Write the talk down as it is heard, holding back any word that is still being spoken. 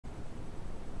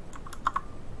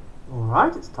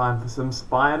Alright, it's time for some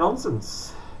spire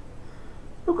nonsense.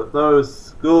 Look at those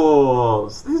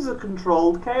scores! This is a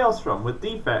controlled chaos run with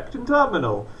defect and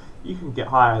terminal. You can get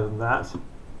higher than that,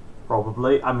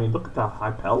 probably. I mean, look at how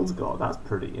high Pel's got, that's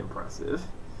pretty impressive.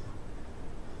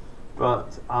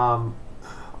 But,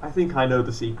 I think I know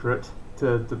the secret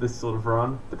to this sort of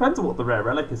run. Depends on what the rare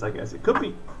relic is, I guess. It could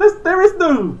be... There is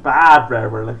no bad rare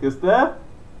relic, is there?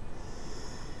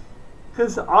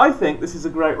 Because I think this is a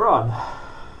great run.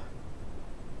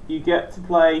 You get to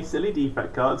play silly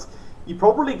defect cards. You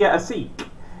probably get a Seek.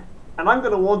 And I'm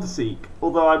going to want a Seek,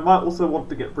 although I might also want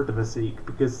to get rid of a Seek,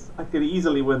 because I could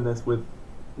easily win this with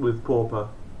Pauper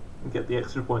and get the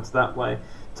extra points that way.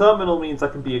 Terminal means I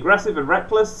can be aggressive and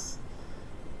reckless,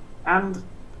 and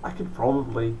I could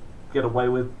probably get away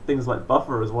with things like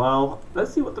Buffer as well.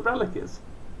 Let's see what the relic is.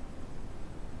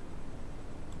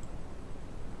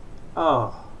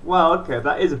 Oh, well, okay,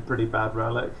 that is a pretty bad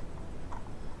relic.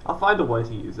 I'll find a way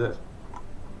to use it.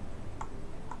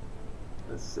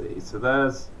 Let's see, so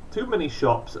there's too many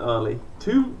shops early.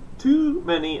 Too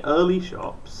many early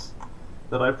shops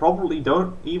that I probably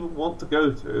don't even want to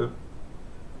go to.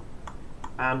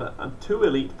 And a too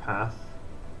elite path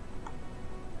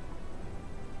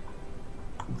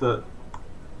that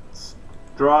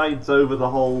strides over the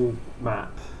whole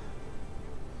map.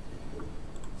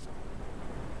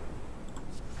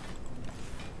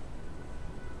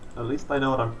 At least I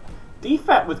know what I'm...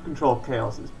 Defect with controlled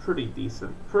chaos is pretty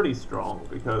decent, pretty strong,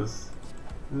 because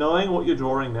knowing what you're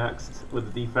drawing next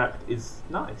with the defect is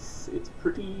nice. It's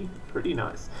pretty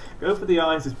nice. Go for the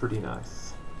eyes is pretty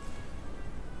nice.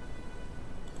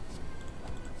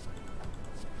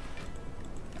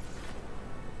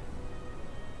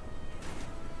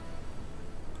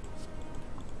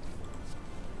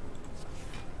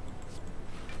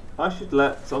 I should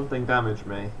let something damage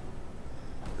me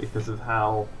because of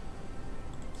how...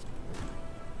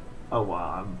 Oh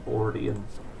wow, I'm already in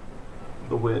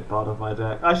the weird part of my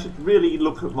deck. I should really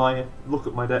look at my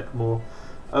deck more.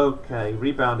 Okay,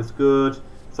 rebound is good.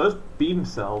 So's beam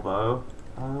cell though.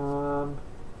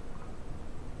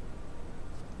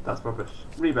 That's rubbish.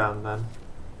 Rebound then.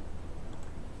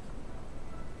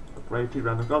 Upgrade to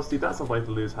random gods. See, that's a way to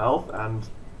lose health and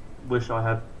wish I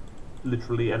had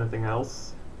literally anything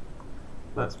else.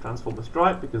 Let's transform the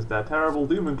Stripe because they're terrible.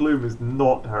 Doom and Gloom is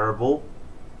not terrible.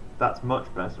 That's much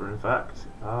better, in fact.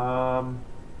 I'd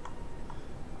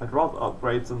rather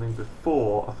upgrade something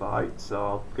before a fight, so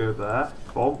I'll go there.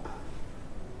 Bomp.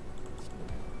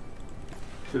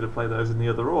 Should have played those in the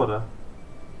other order.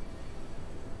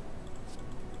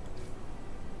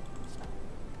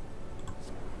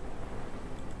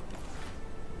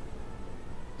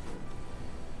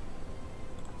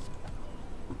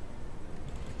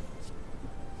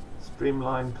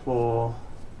 Streamline Claw.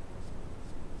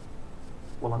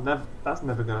 Well, that's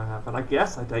never going to happen. I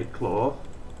guess I take Claw.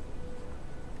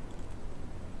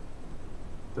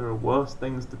 There are worse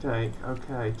things to take.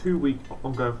 Okay, 2 weak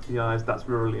on Go for the Eyes. That's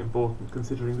really important,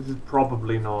 considering this is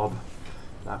probably Knob.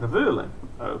 Lagavulin.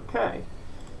 Okay.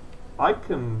 I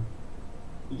can...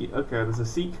 Yeah, okay, there's a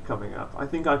Seek coming up. I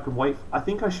think I can wait... I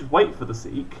think I should wait for the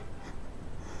Seek.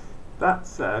 That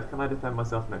said, can I defend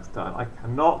myself next turn? I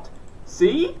cannot.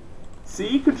 See?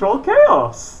 See? Control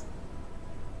Chaos!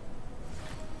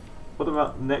 What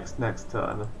about next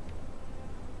turn?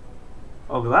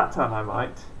 Oh, that turn I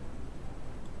might.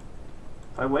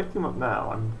 If I wake him up now,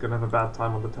 I'm going to have a bad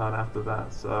time on the turn after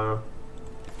that, so...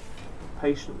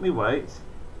 Patiently wait.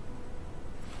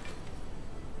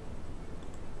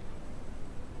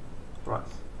 Right,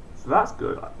 so that's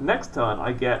good. Next turn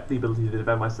I get the ability to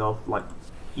defend myself, like,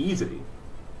 easy.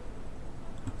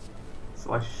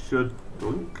 So I should...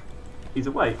 Blink. He's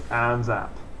awake, and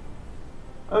zap.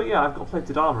 Oh yeah, I've got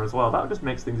plated armor as well. That just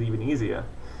makes things even easier.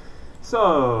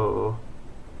 So,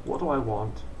 what do I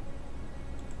want?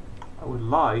 I would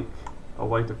like a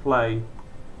way to play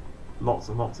lots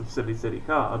and lots of silly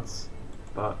cards,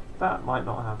 but that might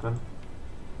not happen.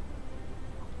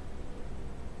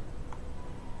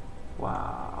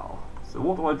 Wow. So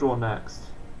what do I draw next?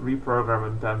 Reprogram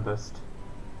and Tempest.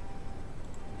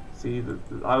 See,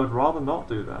 I would rather not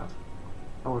do that.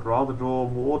 I would rather draw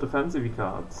more defensive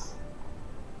cards.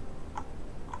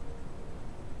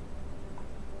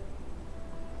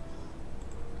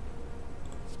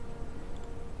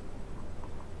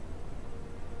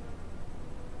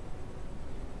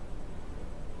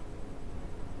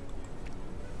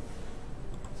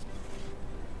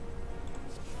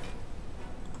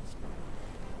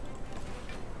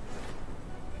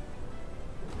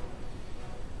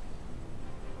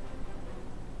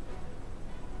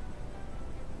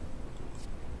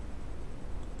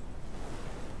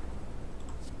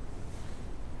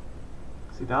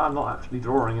 See, now I'm not actually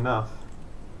drawing enough.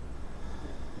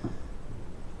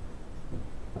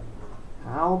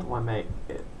 How do I make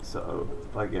it so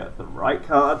that I get the right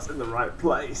cards in the right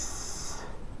place?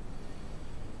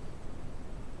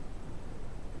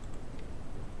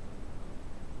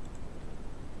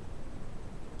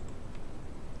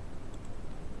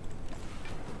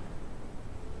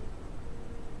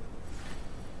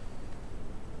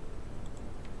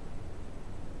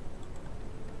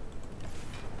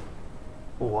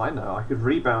 Oh, I know. I could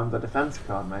rebound the defense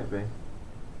card, maybe.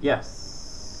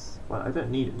 Yes. Well, I don't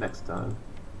need it next turn.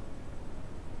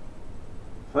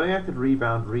 If only I could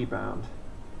rebound.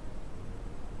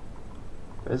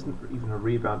 There isn't even a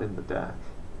rebound in the deck.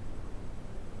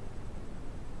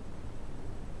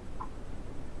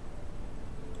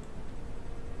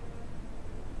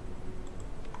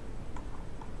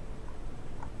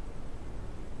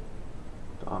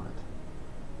 Darn it.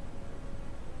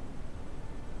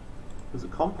 There's a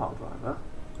compile driver.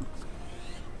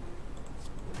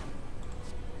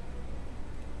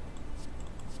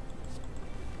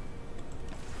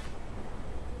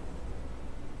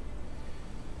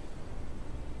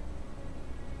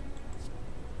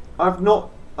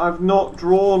 I've not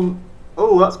drawn.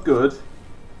 Oh, that's good.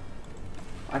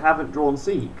 I haven't drawn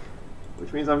Seek,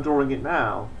 which means I'm drawing it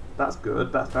now. That's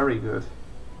good. That's very good.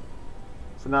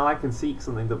 So now I can seek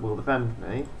something that will defend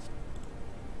me.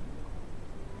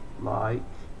 Like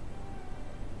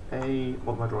a...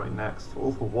 what am I drawing next?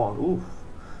 All for one. Oof.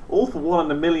 All for one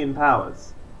and a million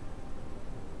powers.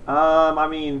 I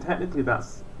mean, technically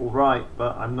that's alright,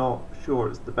 but I'm not sure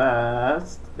it's the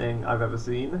best thing I've ever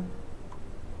seen.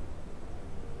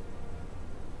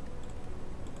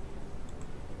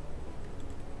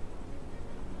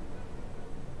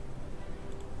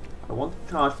 I want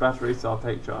to charge battery, so I'll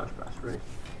take charge battery.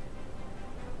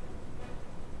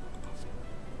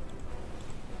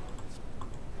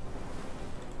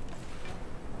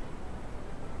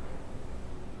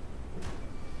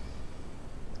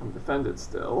 I'm defended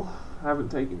still. I haven't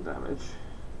taken damage.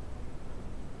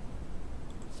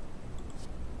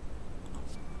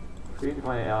 Created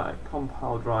my AI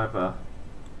compile driver.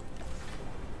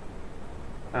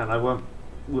 And I won't...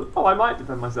 oh, I might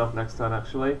defend myself next turn,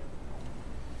 actually.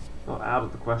 Not out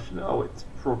of the question. Oh, it's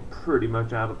pretty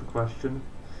much out of the question.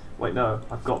 Wait, no,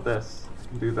 I've got this. I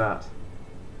can do that.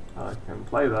 I can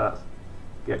play that.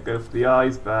 Go for the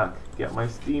eyes back. Get my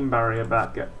steam barrier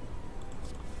back.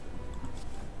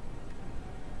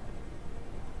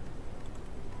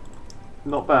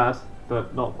 Not bad,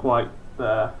 but not quite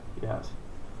there yet.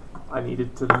 I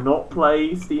needed to not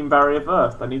play steam barrier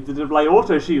first. I needed to play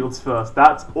auto shields first.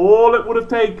 That's all it would have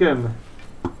taken.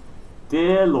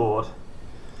 Dear Lord.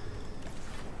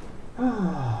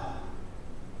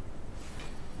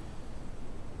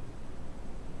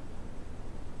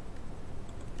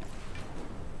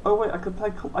 Oh wait, I could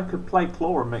play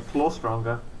claw and make claw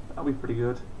stronger. That'd be pretty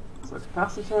good. So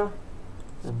capacitor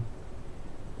and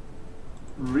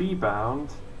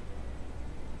rebound.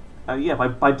 Yeah,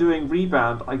 by doing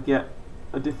rebound, I get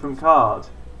a different card,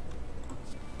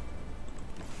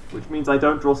 which means I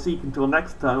don't draw Seek until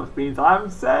next turn, which means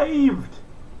I'm saved.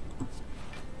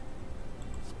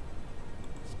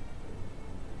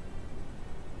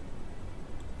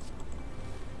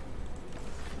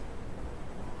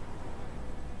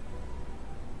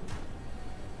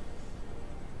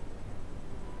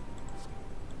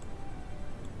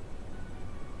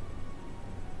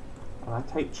 I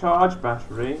take charge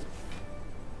battery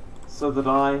so that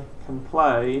I can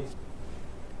play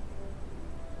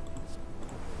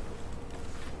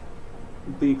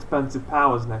the expensive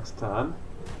powers next turn.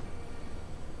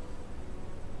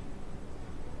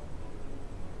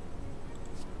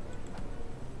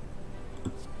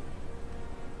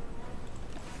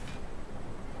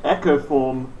 Echo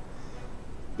form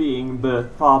being the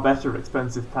far better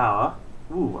expensive power.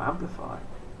 Ooh, amplify.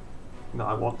 No,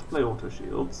 I want to play auto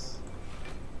shields.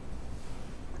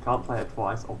 Can't play it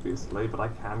twice, obviously, but I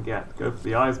can go for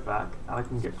the eyes back, and I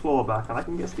can get claw back, and I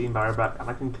can get steam barrier back, and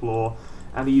I can claw,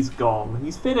 and he's gone.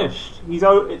 He's finished.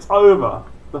 It's over.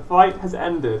 The fight has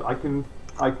ended. I can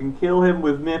kill him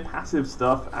with mere passive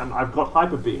stuff, and I've got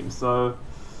hyper beam. So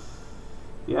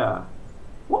yeah,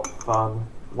 what fun!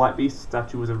 White Beast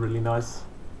statue was a really nice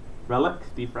relic.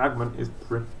 Defragment is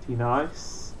pretty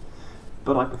nice,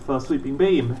 but I prefer sweeping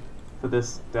beam for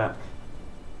this deck.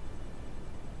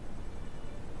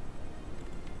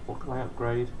 What can I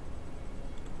upgrade?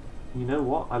 You know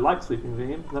what? I like Sweeping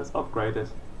Beam. Let's upgrade it.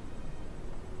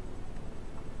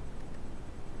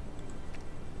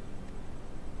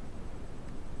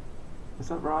 Is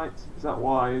that right? Is that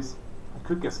wise? I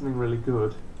could get something really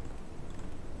good.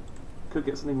 Could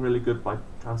get something really good by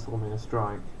transforming a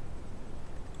strike.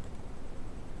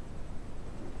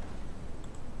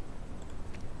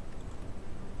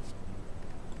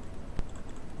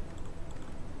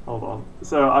 Hold on.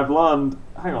 So I've learned.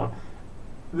 Hang on.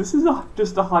 This is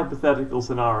just a hypothetical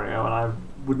scenario, and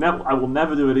I will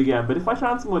never do it again. But if I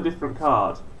transform a different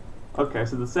card, okay,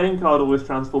 so the same card always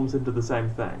transforms into the same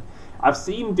thing. I've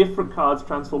seen different cards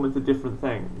transform into different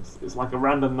things. It's like a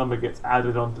random number gets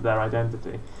added onto their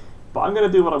identity. But I'm going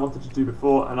to do what I wanted to do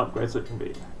before and upgrade switching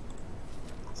beam,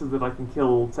 so that I can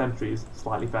kill sentries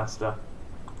slightly faster.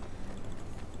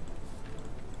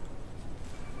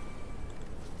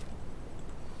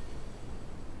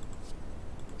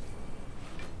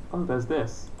 Oh, there's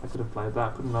this. I could have played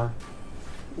that, couldn't I?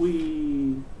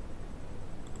 Whee!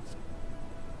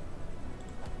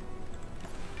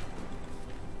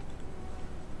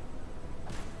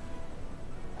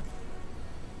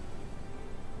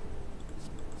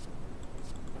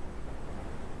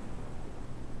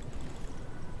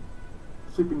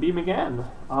 Sweeping beam again.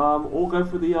 Or go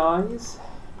for the eyes.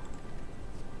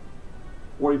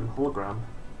 Or even hologram.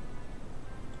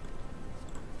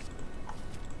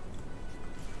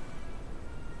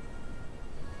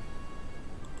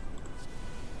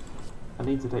 I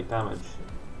need to take damage.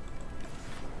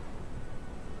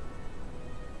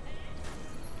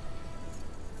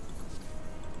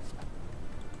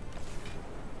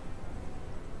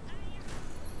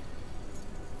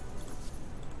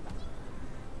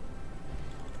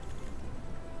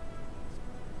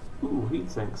 Ooh, heat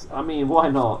sinks. I mean, why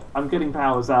not? I'm getting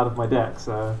powers out of my deck,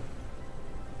 so...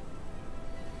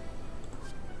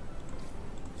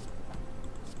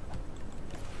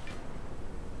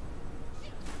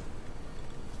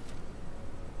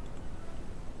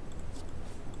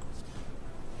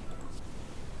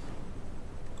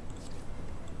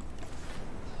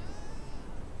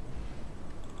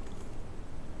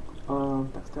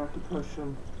 Dexterity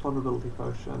potion, vulnerability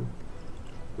potion.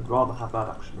 Would rather have that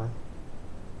actually.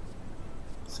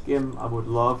 Skim, I would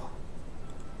love.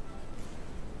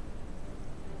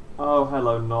 Oh,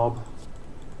 hello, knob.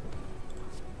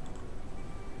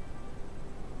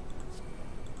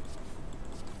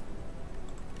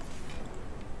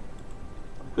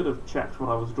 I could have checked what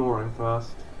I was drawing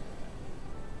first.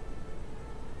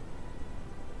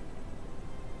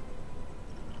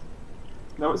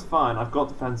 No, it's fine. I've got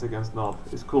defense against knob.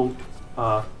 It's called,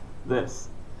 this.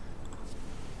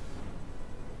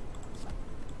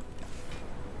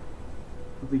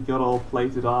 The good old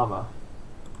plated armor.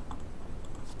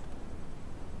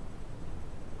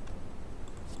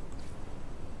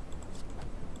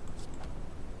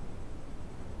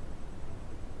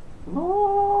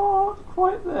 Not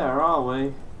quite there, are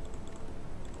we?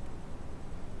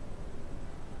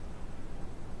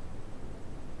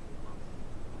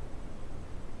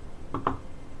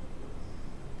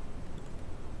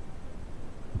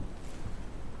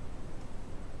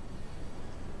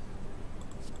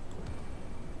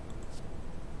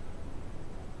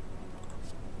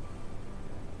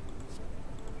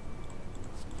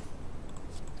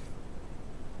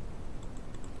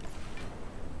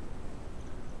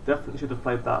 Definitely should have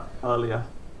played that earlier.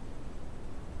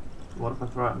 What if I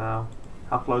throw it now?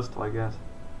 How close do I get?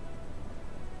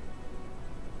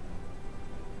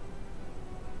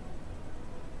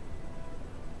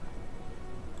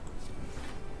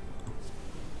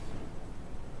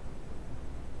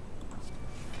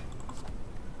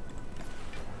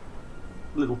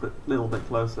 Little bit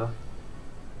closer.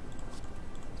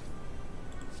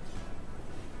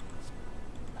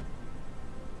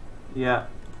 Yeah.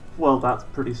 Well, that's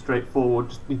pretty straightforward.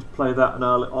 Just need to play that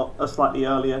a slightly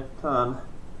earlier turn.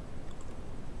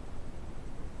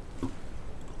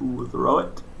 Ooh, throw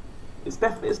it.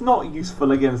 It's not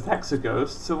useful against Hexaghost,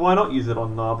 so why not use it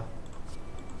on Knob?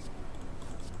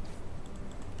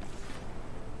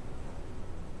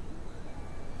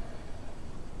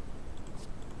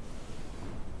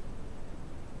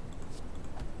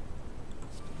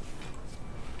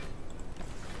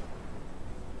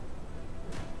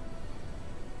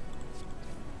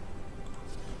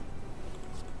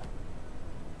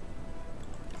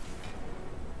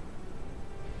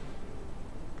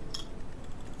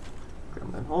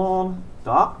 Horn.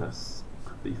 Darkness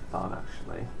could be fun,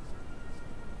 actually.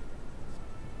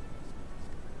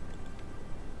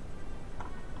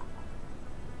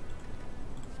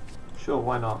 Sure,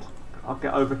 why not? I'll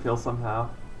get overkill somehow.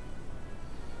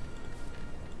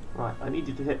 Right, I need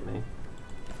you to hit me.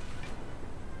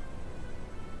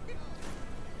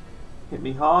 Hit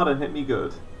me hard and hit me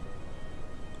good.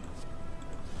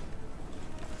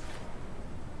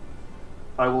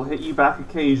 I will hit you back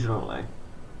occasionally.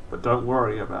 But don't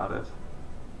worry about it.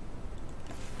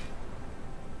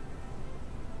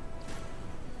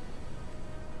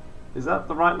 Is that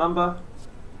the right number?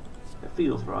 It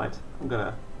feels right. I'm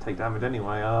gonna take damage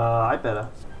anyway. I better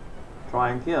try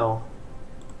and kill.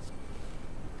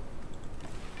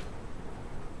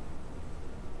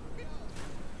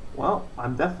 Well,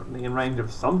 I'm definitely in range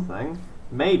of something.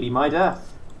 Maybe my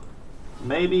death.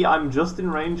 Maybe I'm just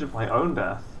in range of my own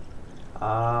death.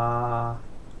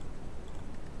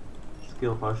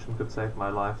 Skill potion could save my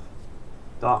life.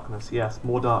 Darkness, yes,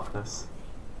 more darkness.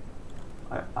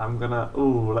 I'm gonna...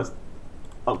 Ooh, let's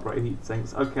upgrade heat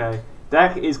sinks. Okay,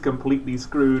 deck is completely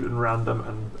screwed and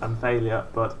random and failure,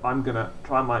 but I'm gonna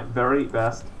try my very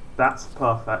best. That's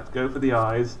perfect. Go for the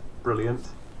eyes. Brilliant.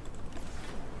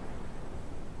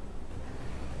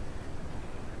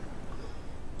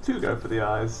 To go for the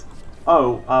eyes.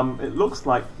 Oh, it looks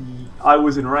like I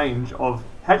was in range of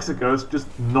Hexaghost just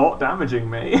not damaging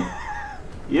me.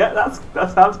 Yeah,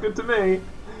 that sounds good to me.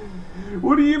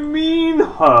 What do you mean,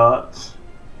 hurt?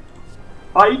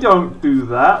 I don't do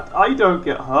that. I don't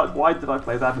get hurt. Why did I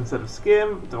play that instead of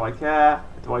Skim? Do I care?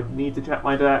 Do I need to check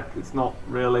my deck? It's not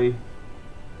really.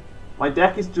 My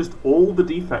deck is just all the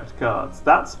defect cards.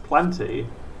 That's plenty.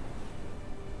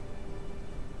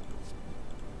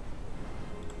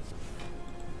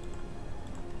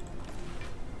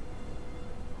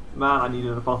 Man, I need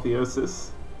an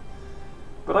apotheosis.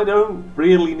 But I don't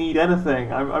really need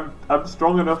anything. I'm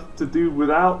strong enough to do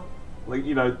without, like,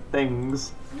 you know,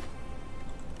 things.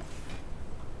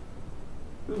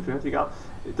 Ooh, genetic out.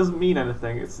 It doesn't mean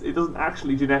anything. It doesn't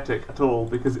actually genetic at all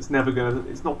because it's not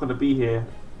gonna be here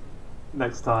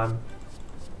next time.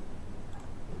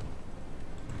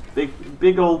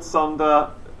 Big old Sunder,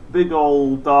 big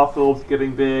old Dark Orbs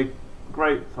getting big.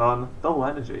 Great fun. Double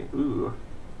energy. Ooh.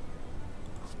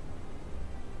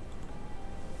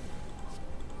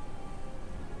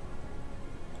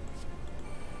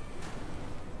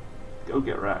 Go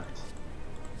get wrecked.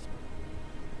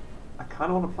 I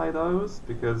kind of want to play those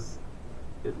because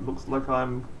it looks like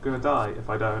I'm gonna die if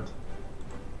I don't.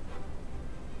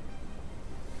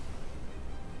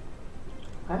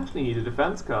 I actually need a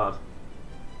defense card.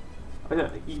 I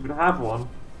don't even have one.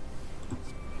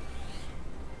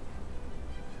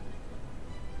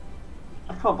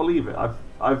 I can't believe it.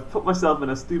 I've put myself in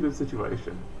a stupid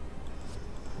situation.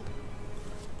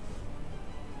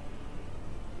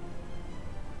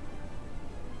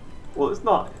 Well, it's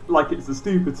not like it's a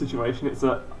stupid situation, it's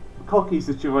a cocky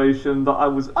situation that I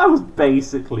was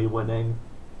basically winning.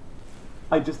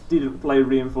 I just didn't play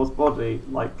Reinforced Body,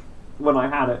 like, when I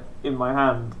had it in my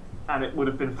hand, and it would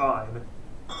have been fine.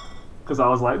 Because I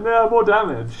was like, no, more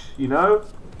damage, you know?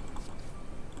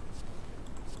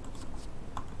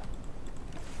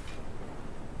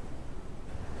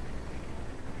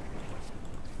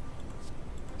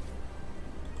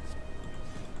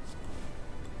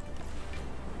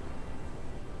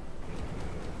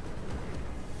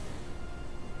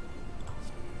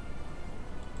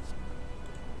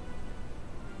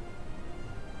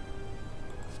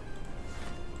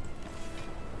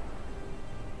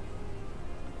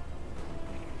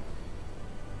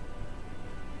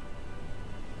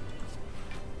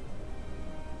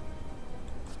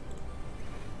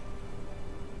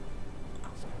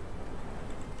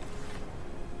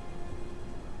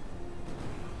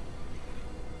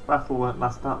 Battle won't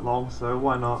last that long, so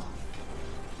why not?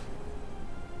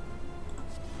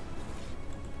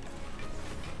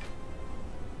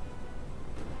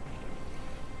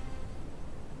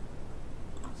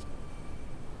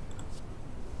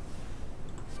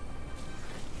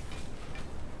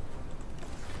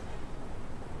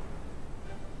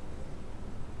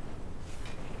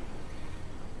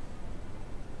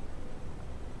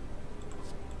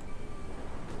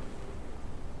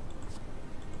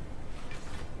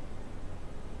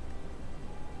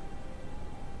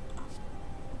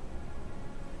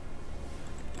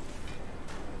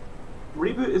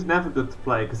 Reboot is never good to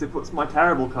play because it puts my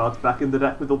terrible cards back in the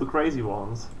deck with all the crazy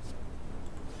ones.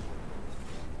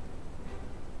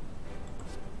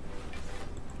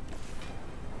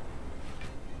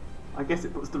 I guess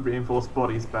it puts the reinforced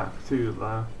bodies back too,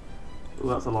 though. Ooh,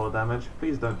 that's a lot of damage.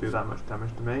 Please don't do that much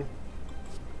damage to me.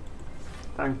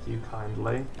 Thank you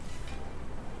kindly.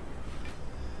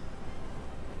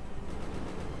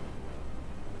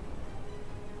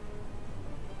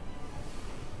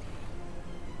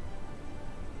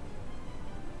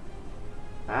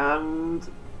 And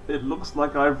it looks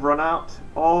like I've run out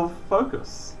of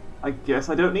focus. I guess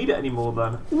I don't need it anymore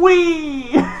then.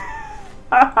 Whee!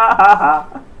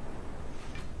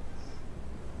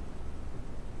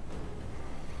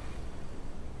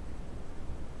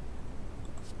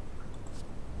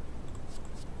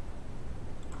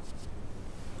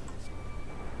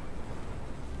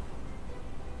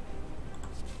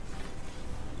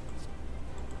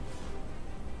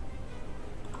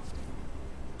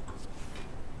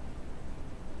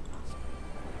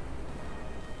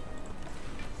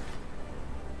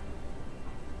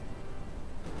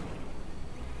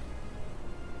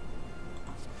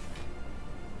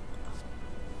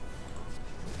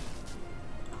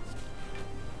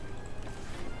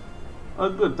 Oh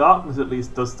good, darkness at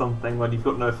least does something when you've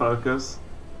got no focus.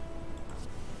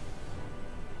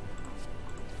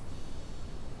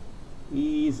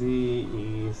 Easy,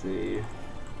 easy.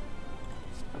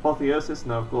 Apotheosis?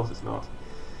 No, of course it's not.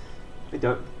 I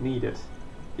don't need it.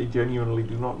 I genuinely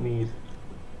do not need...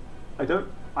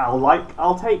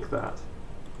 I'll take that.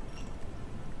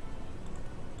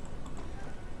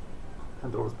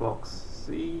 Pandora's box.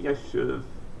 See, I should have...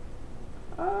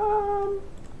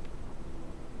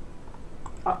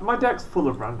 my deck's full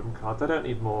of random cards, I don't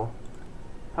need more.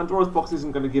 Pandora's box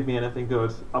isn't going to give me anything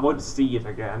good. I won't see it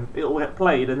again. It'll get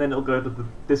played and then it'll go to the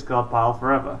discard pile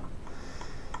forever.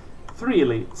 3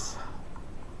 elites.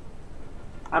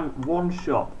 And 1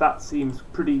 shop. That seems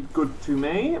pretty good to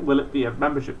me. Will it be a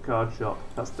membership card shop?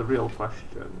 That's the real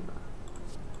question.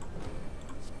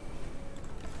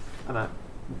 And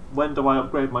when do I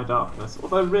upgrade my darkness?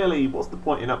 Although really, what's the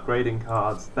point in upgrading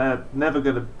cards? They're never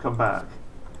going to come back.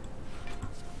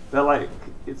 They're like,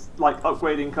 it's like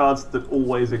upgrading cards that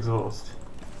always exhaust.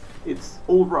 It's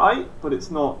alright, but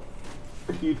it's not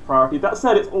a huge priority. That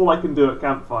said, it's all I can do at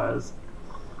campfires.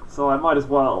 So I might as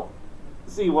well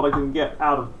see what I can get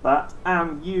out of that.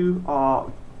 And you are,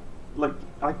 like,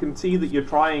 I can see that you're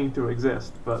trying to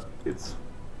exist, but it's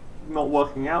not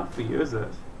working out for you, is it?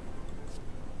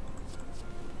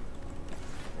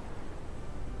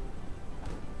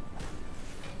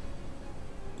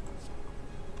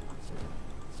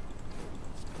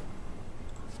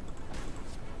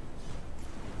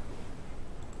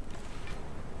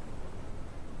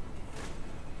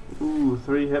 Ooh,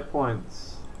 3 hit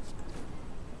points.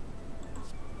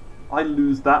 I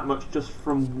lose that much just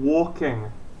from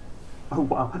walking. Oh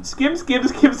wow. Skim, skim,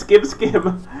 skim, skim,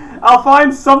 skim. I'll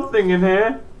find something in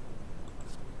here.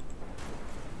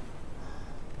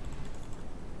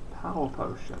 Power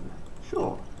potion.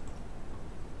 Sure.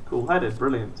 Cool-headed,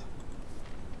 brilliant.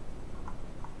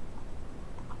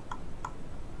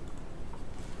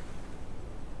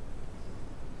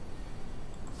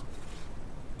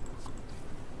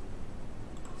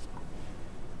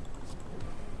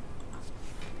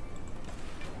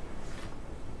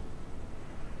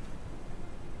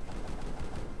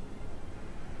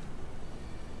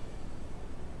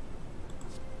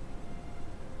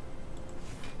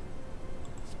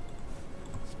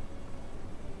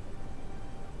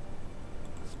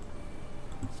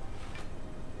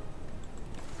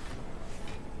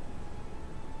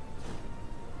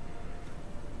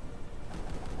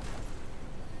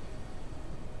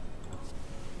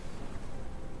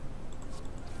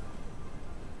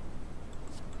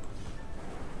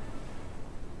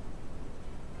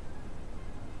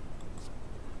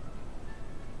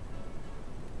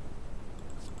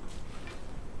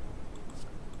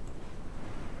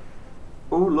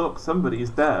 Oh look, somebody's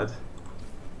dead.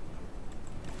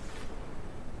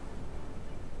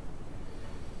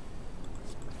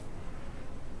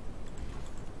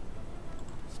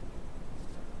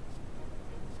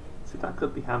 See, that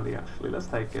could be handy actually. Let's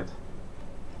take it.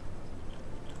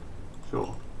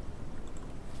 Sure.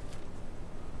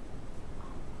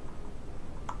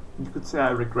 You could say I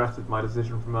regretted my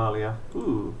decision from earlier.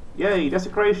 Ooh, yay,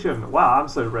 desecration! Wow, I'm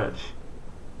so rich.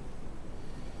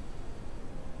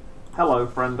 Hello,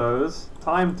 friendos.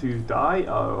 Time to die.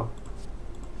 Oh.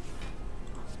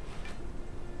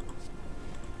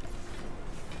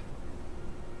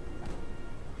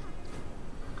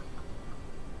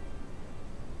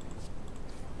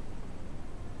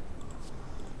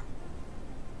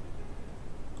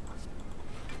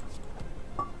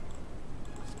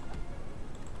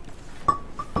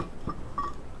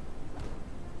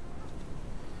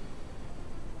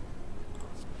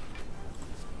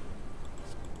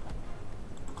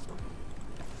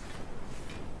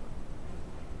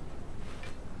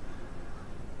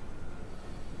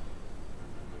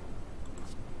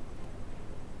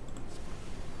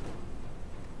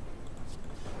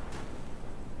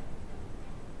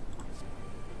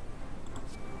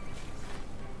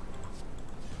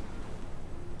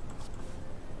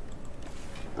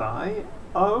 Die?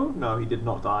 Oh? No, he did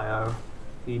not die, oh.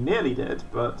 He nearly did,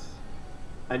 but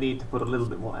I need to put a little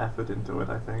bit more effort into it,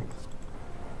 I think.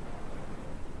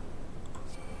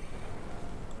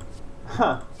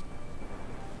 Huh.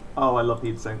 Oh, I love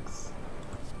heat sinks.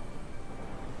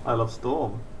 I love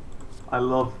Storm. I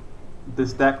love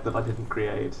this deck that I didn't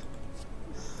create.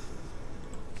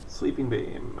 Sweeping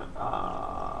Beam.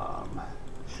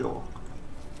 Sure.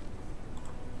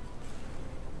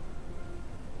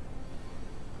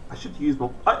 I should use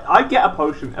more. I get a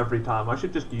potion every time. I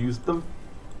should just use them.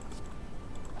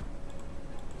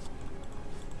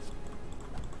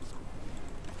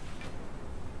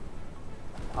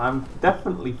 I'm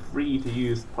definitely free to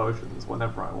use potions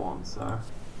whenever I want, so...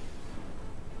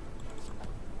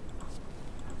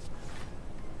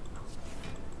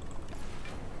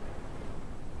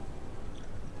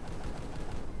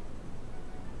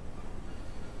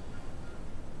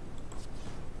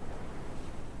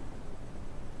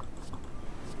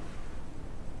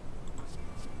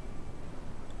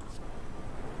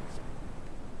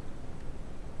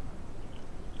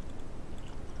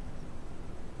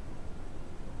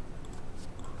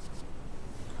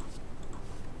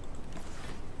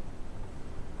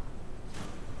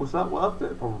 Was that worth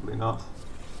it? Probably not.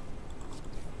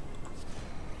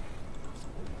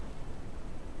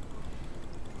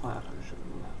 Fire potion.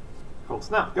 Cool.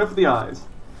 Snap! Go for the eyes!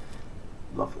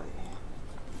 Lovely.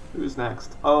 Who's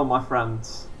next? Oh, my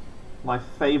friends. My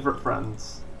favourite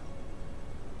friends.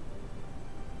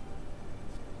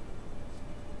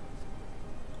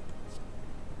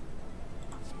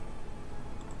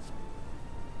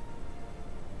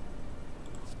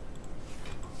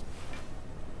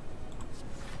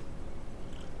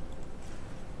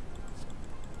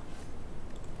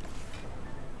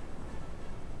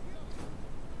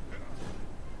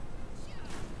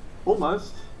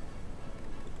 Almost.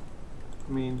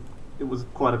 I mean, it was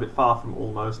quite a bit far from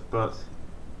almost, but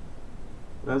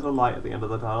there's a light at the end of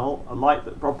the tunnel. A light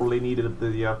that probably needed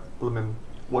the blooming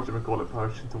whatchamacallit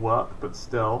potion to work, but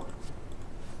still.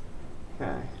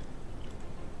 Okay.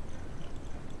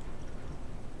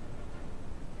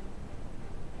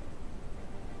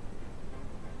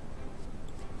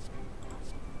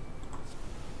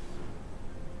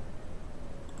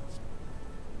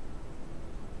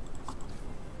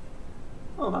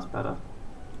 Oh, that's better.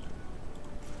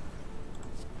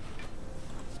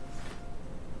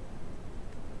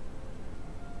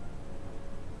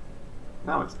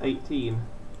 Now it's 18.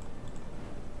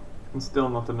 And still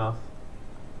not enough.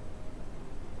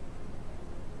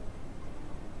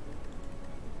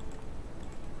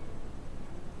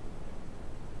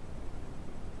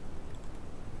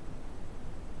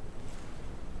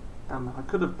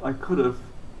 I could have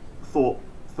thought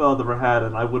further ahead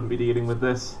and I wouldn't be dealing with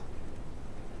this.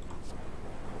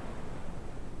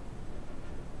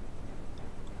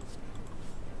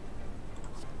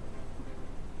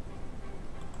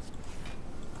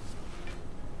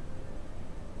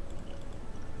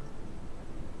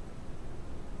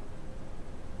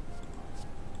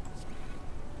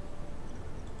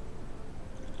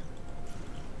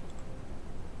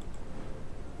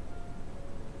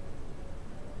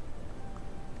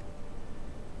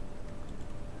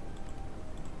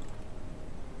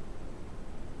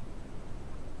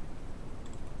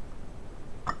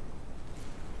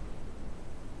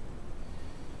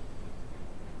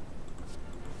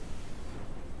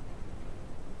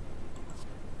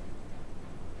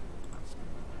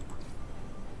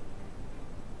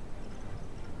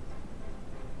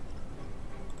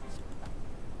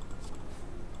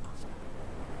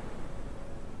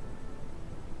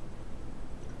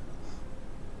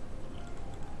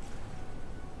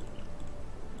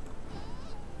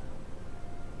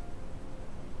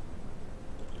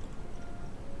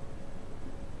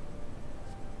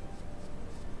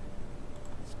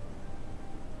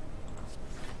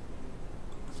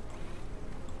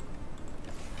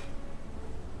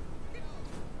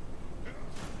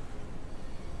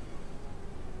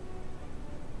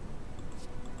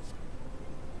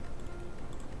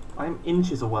 I am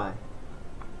inches away.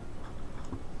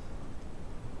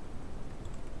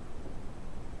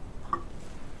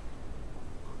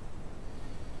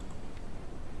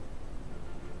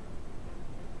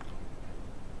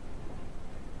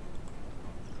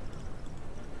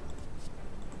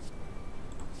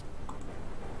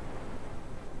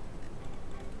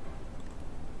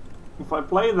 If I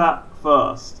play that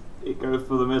first, it goes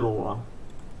for the middle one.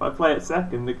 If I play it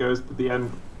second, it goes for the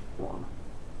end one.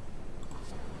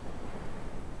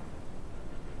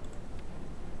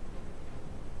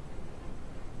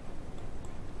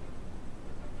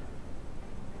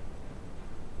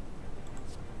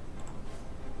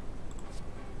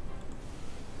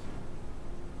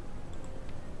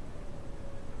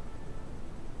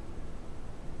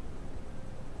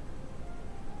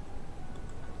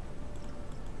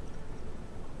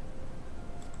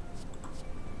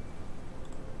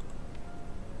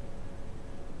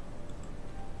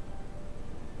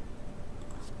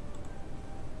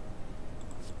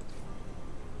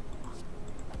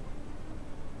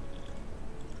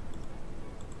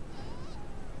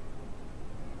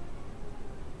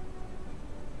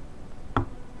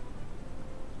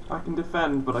 I can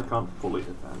defend, but I can't fully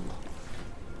defend.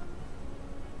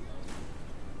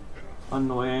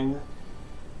 Annoying.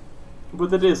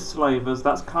 But it is slavers,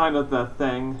 that's kind of their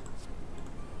thing.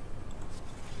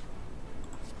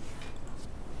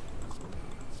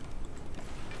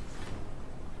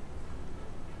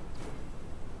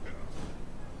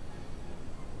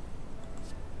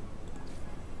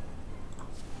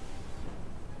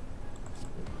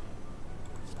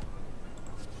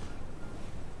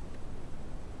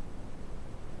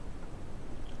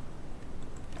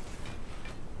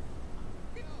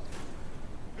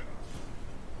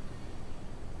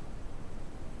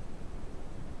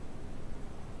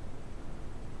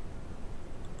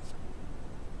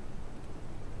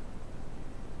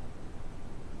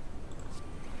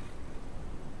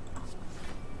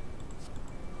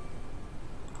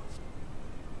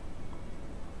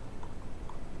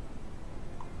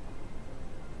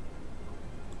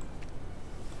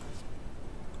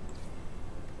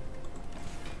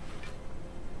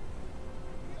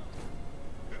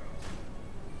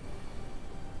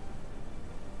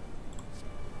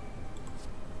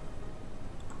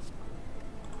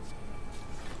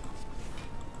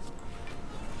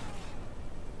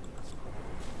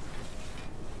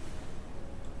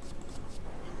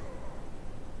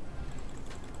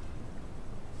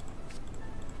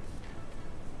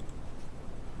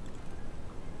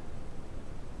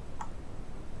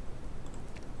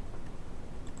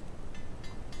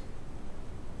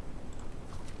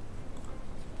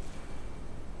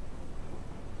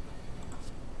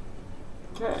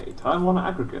 Okay, time 1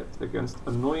 aggregate against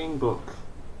Annoying Book.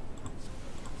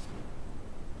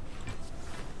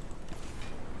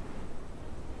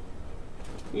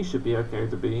 He should be okay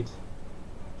to beat.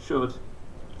 Should.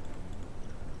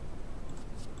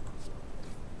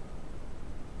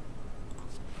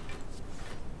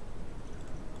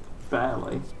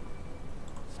 Barely.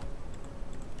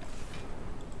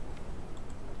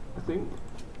 I think.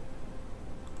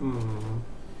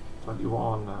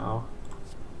 21 now.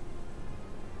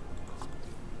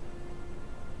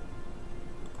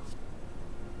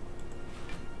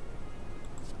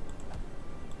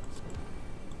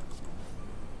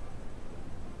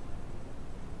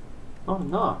 Not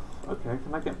enough. Okay,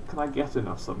 can I get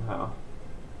enough somehow?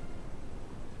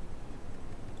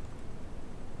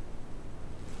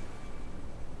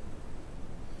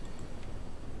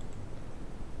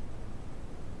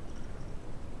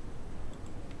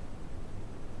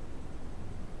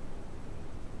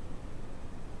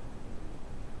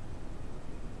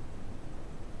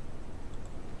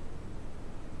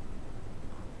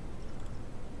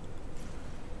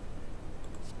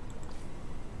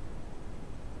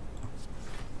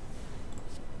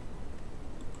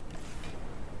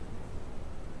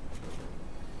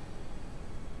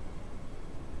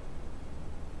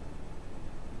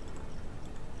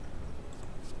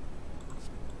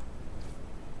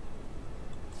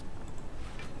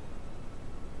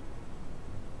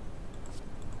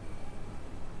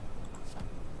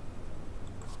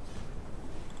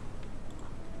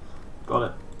 Got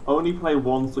it. Only play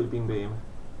 1 Sweeping Beam.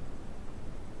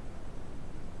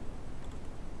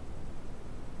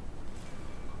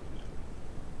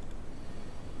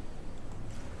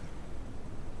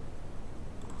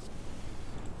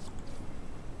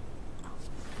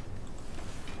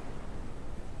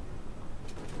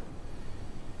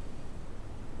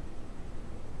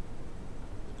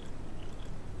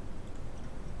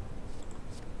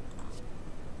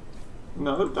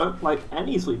 No, don't play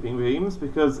any Sweeping Beams,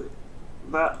 because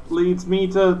that leads me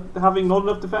to having not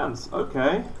enough defense.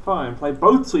 Okay, fine. Play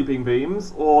both Sweeping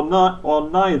Beams, or not, or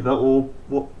neither, or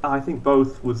what? I think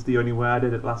both was the only way I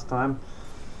did it last time.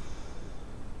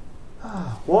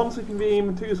 1 Sweeping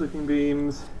Beam, 2 Sweeping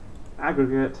Beams,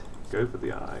 aggregate, go for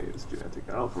the eyes, genetic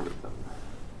algorithm.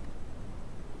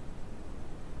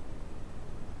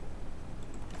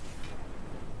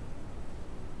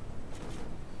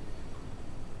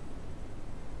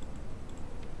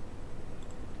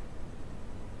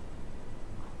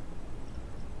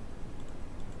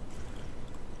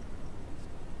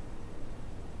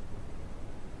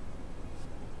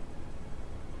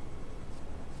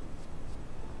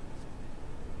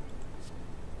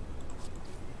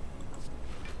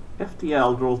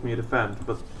 FTL draws me a defend,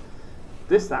 but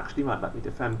this actually might let me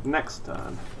defend next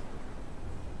turn.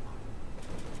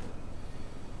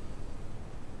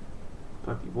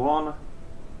 21.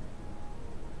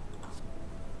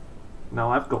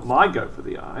 Now I've got my go for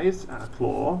the eyes, and a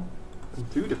claw,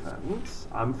 and 2 defense.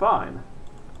 I'm fine.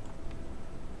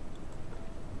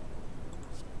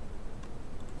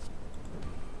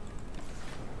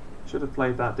 Should have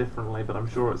played that differently, but I'm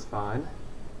sure it's fine.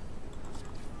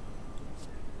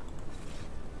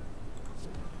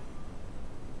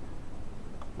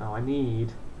 Now I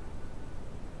need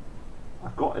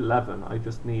I've got 11, I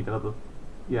just need another...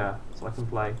 Yeah, so I can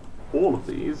play all of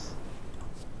these.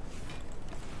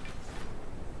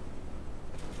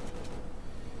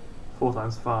 Four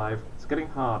times 5. It's getting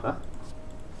harder.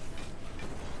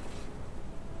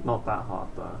 Not that hard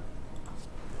though.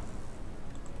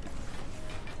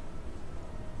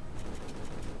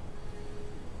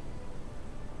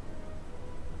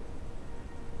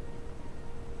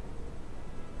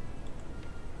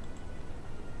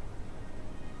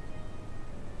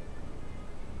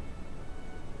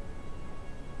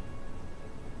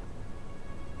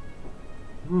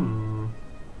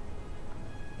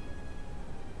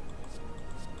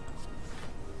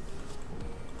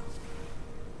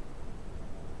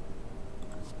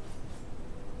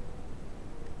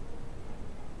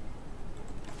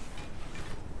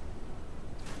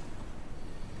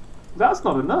 That's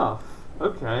not enough.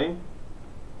 Okay.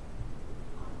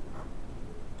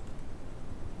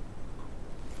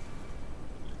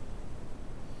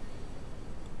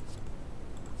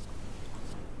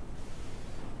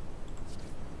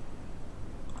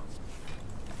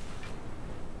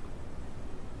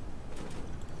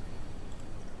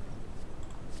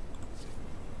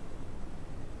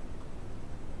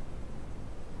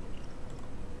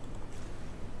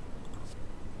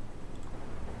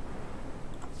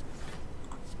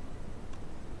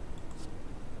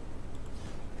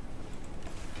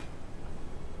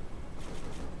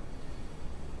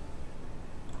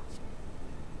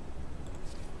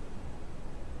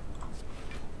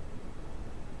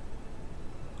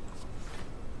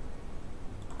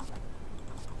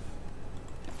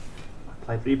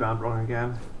 Played rebound wrong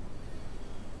again.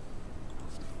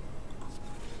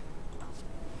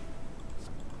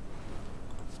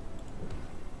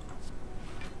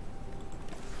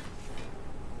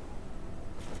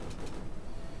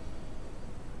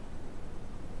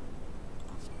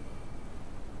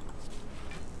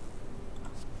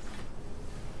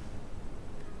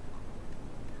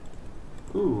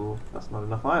 Ooh, that's not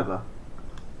enough either.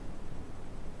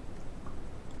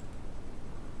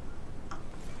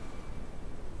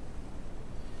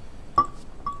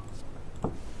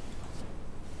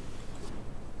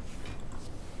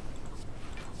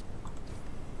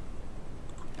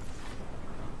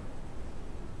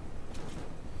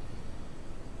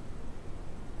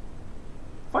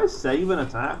 If I save an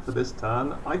attack for this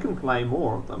turn, I can play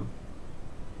more of them.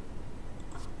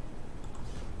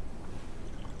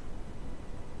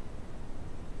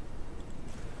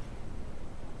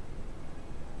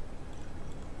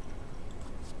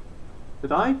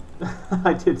 Did I?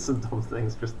 I did some dumb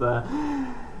things just there.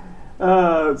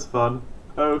 It's fun.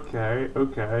 Okay,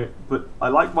 okay. But I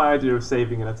like my idea of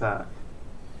saving an attack.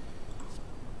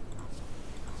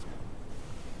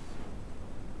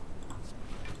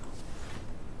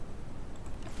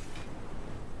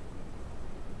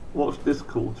 Watch this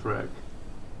cool trick.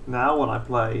 Now when I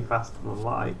play faster than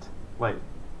light... Wait,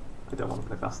 I don't want to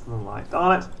play faster than light.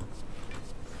 Darn it!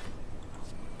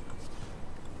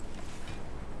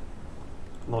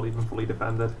 Not even fully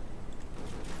defended.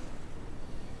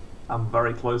 I'm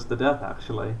very close to death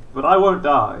actually, but I won't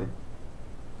die.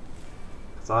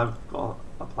 Because I've got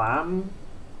a plan?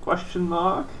 Question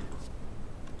mark?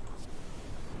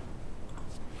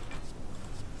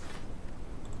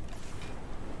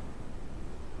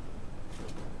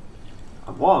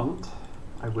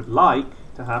 I would like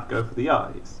to have go for the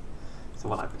eyes. So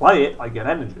when I play it, I get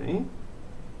energy.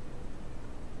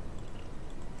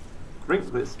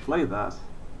 Drink this, play that.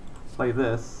 Play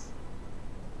this.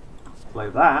 Play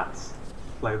that.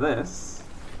 Play this.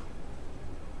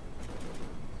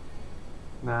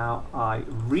 Now I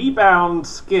rebound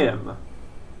skim.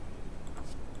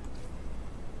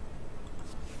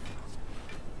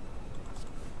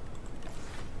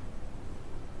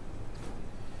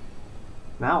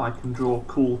 Now I can draw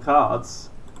cool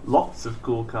cards. Lots of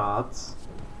cool cards.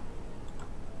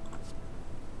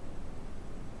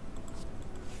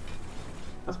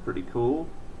 That's pretty cool.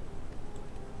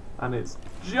 And it's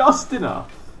just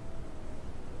enough.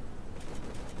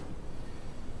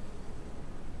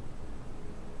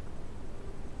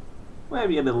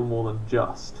 Maybe a little more than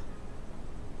just.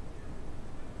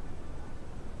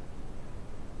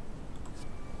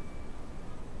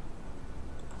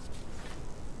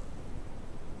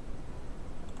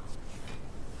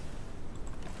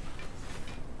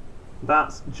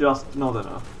 That's just not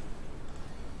enough.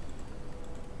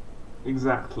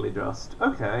 Exactly just.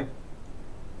 Okay.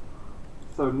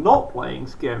 So not playing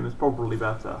skim is probably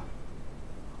better.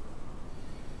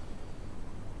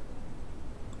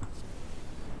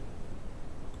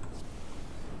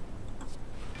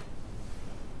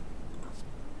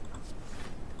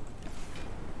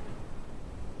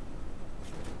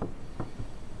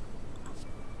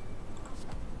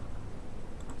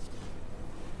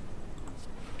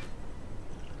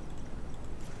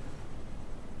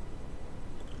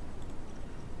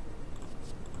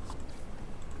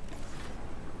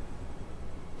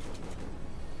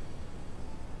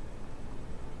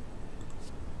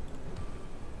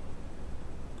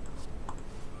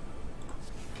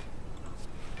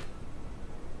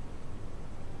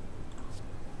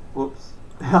 Whoops.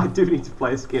 I do need to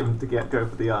play Skim to go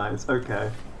for the eyes.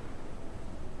 Okay.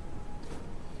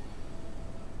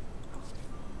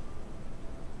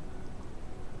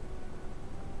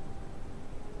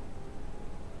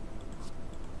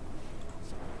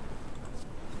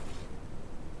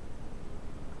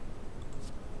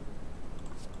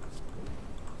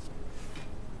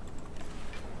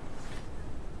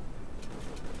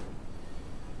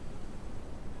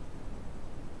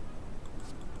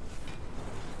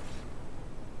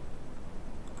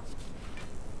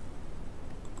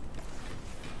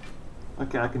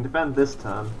 Okay, I can defend this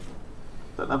turn.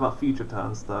 Don't know about future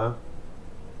turns though.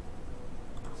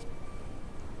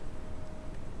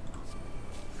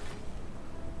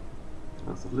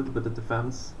 That's a little bit of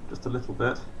defense, just a little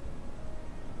bit.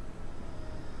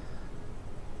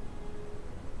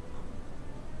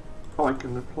 Oh, I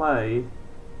can replay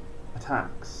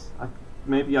attacks.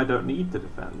 Maybe I don't need to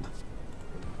defend.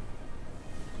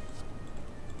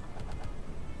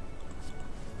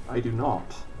 I do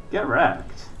not. Get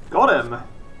wrecked. Got him!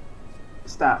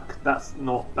 Stack. That's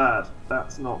not bad.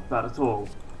 That's not bad at all.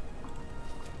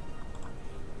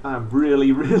 I'm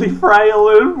really, really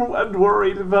frail and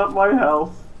worried about my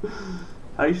health.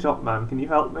 Hey, shopman, can you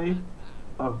help me?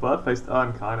 Oh, bird-faced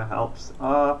urn kinda helps.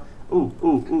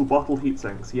 Ooh, bottled heat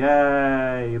sinks.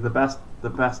 Yay! The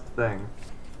best thing.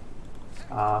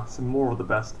 Some more of the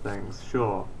best things,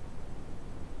 sure.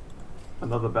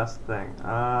 Another best thing.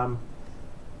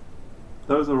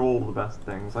 Those are all the best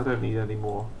things. I don't need any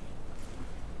more.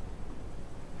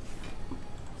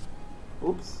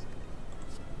 Oops.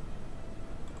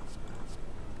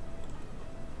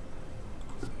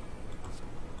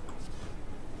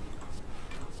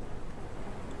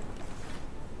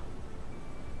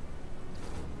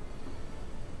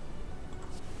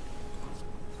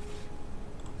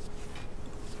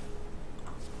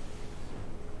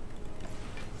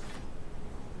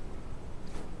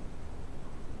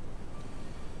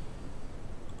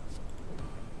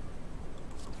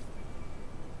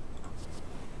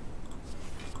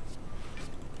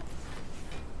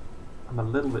 I'm a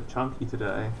little bit chunky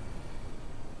today.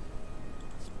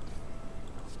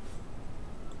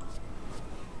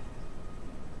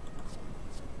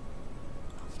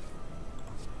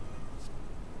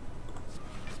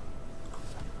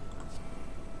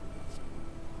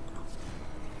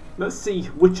 Let's see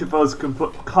which of us can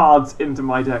put cards into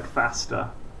my deck faster.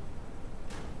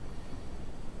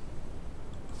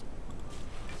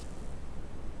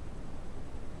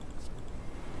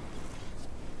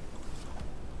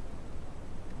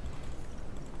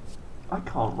 I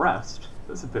can't rest.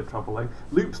 That's a bit troubling.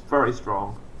 Loop's very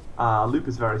strong. Loop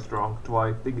is very strong. Do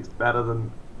I think it's better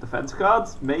than defense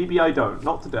cards? Maybe I don't.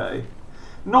 Not today.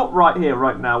 Not right here,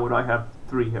 right now, when I have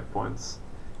 3 hit points.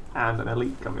 And an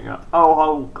elite coming up.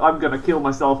 Oh, I'm gonna kill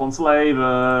myself on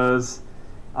slavers.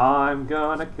 I'm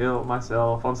gonna kill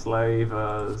myself on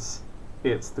slavers.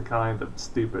 It's the kind of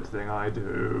stupid thing I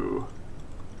do.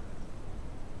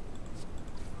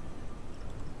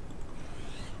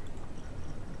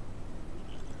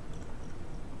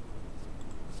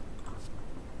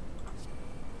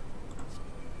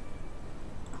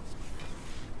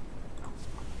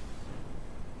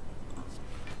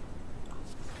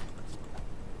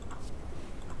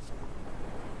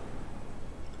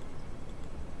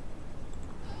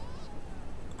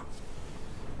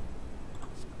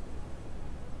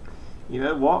 You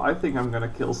know what? I think I'm gonna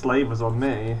kill slavers on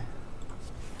me.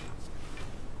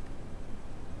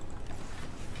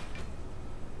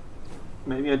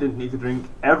 Maybe I didn't need to drink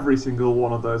every single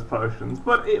one of those potions,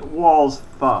 but it was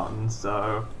fun,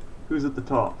 so... Who's at the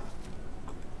top?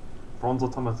 Bronze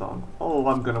Automaton. Oh,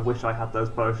 I'm gonna wish I had those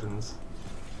potions.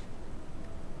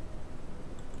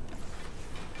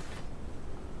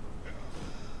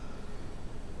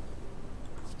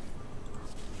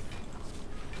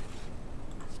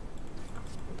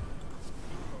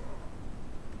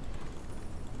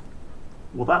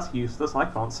 Well, that's useless. I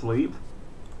can't sleep.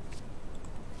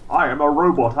 I am a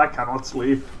robot. I cannot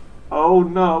sleep. Oh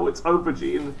no, it's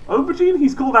Aubergine. Aubergine?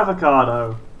 He's called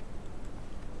Avocado.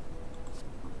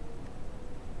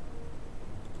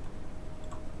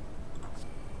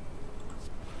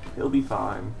 He'll be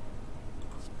fine.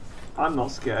 I'm not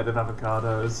scared of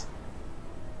avocados.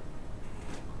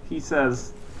 He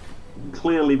says,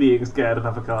 clearly being scared of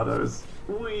avocados.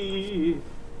 Whee!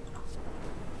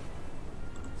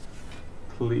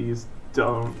 Please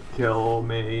don't kill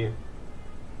me.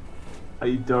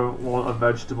 I don't want a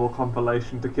vegetable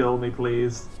compilation to kill me,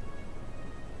 please.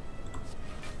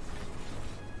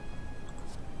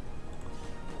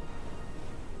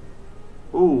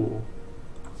 Ooh.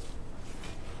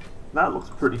 That looks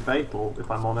pretty fatal,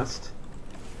 if I'm honest.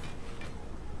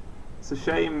 It's a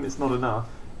shame it's not enough.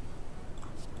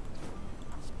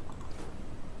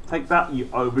 Take that, you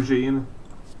aubergine.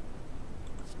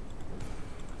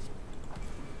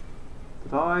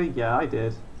 Did I? Yeah, I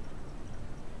did.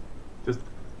 Just,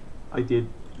 I did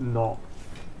not,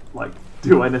 like,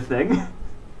 do anything.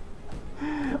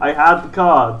 I had the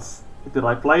cards. Did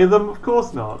I play them? Of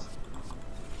course not.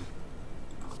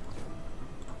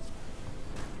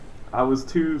 I was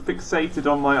too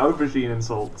fixated on my aubergine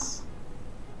insults.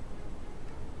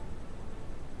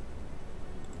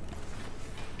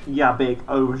 Yeah, big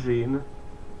aubergine.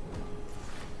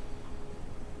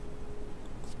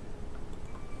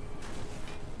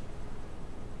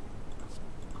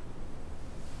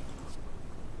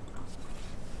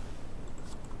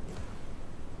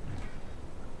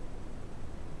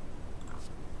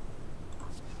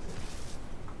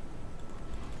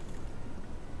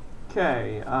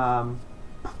 Okay,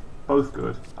 both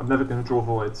good. I'm never going to draw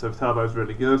void, so turbo's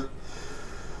really good.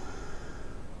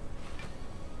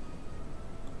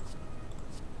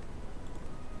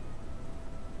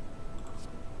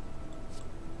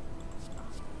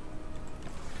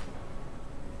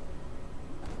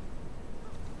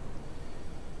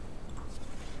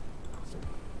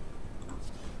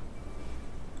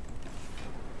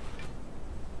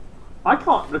 I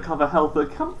can't recover health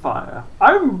at campfire.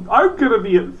 I'm gonna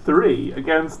be at 3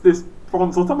 against this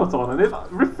bronze automaton, and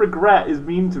if regret is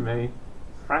mean to me,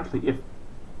 frankly,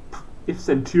 if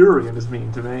Centurion is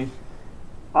mean to me,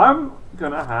 I'm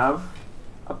gonna have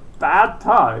a bad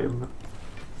time.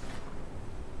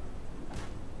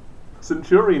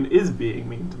 Centurion is being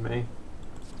mean to me.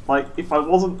 Like, if I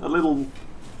wasn't a little,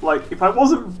 like, if I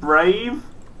wasn't brave,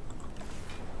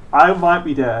 I might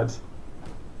be dead.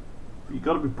 You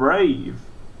gotta be brave.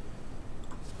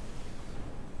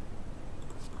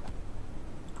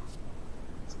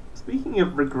 Speaking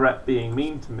of regret being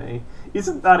mean to me,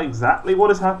 isn't that exactly what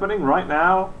is happening right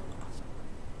now?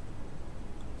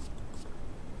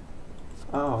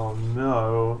 Oh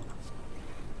no.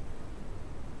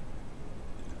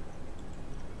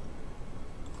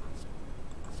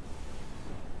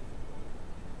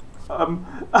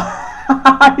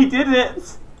 I did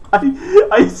it!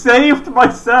 I saved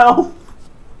myself!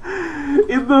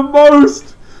 In the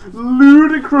most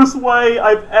ludicrous way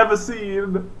I've ever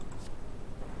seen.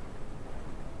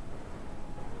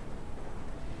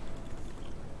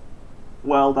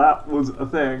 Well, that was a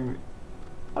thing.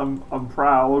 I'm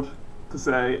proud to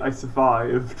say I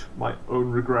survived my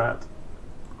own regret.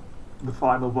 The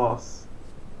final boss.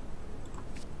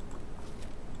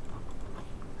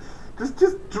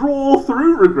 Just draw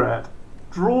through regret.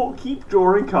 Keep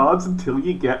drawing cards until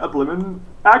you get a blimmin'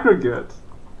 aggregate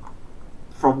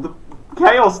from the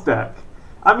Chaos deck.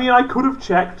 I mean, I could have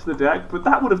checked the deck, but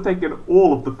that would have taken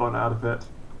all of the fun out of it.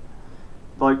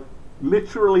 Like,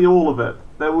 literally all of it.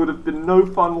 There would have been no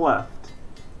fun left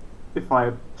if I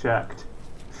had checked.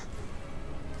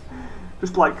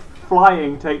 Just like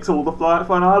flying takes all the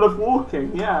fun out of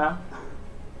walking, yeah.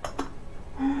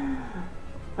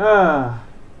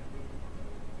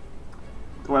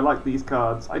 Do I like these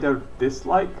cards? I don't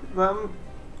dislike them.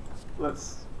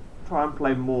 Let's try and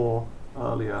play more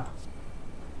earlier.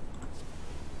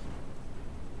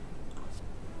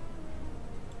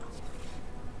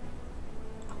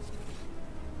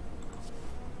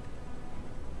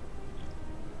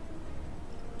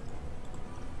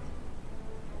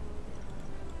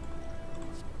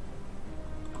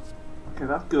 Okay,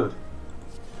 that's good.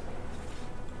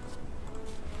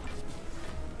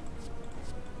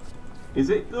 Is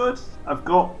it good? I've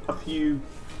got a few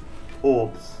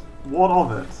orbs. What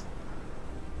of it?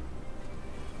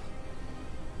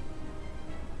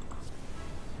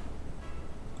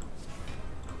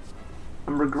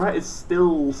 And regret is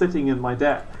still sitting in my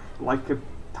deck like a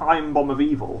time bomb of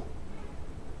evil.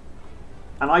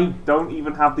 And I don't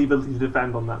even have the ability to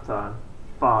defend on that turn.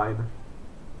 Fine.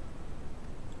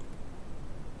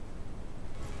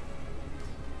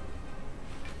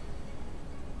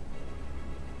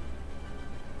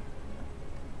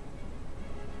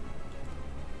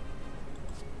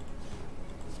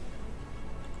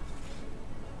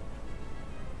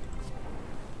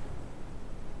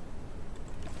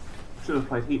 Should have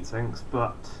played heat sinks,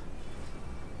 but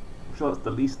I'm sure that's the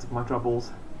least of my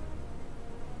troubles.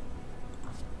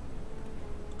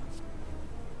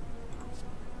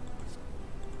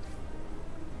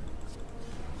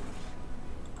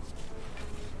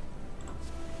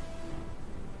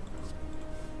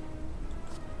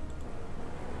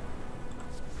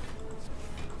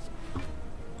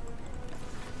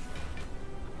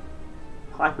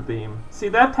 Hyper Beam. See,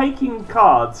 they're taking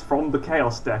cards from the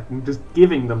Chaos deck and just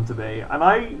giving them to me, and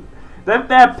I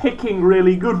They're picking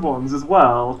really good ones as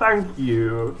well. Thank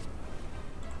you.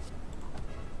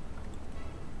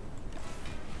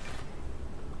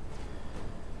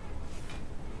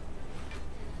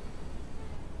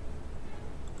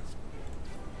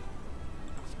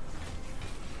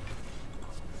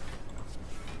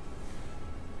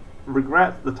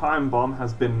 Regret the time bomb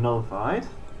has been nullified.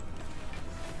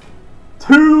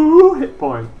 2 hit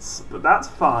points, but that's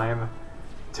fine.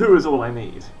 2 is all I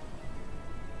need.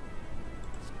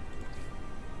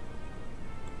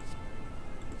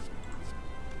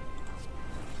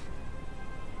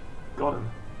 Got him.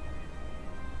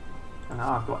 And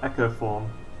now I've got Echo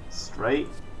Form. Straight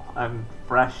and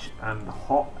fresh and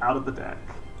hot out of the deck.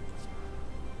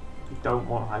 You don't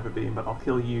want Hyper Beam, but I'll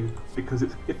kill you because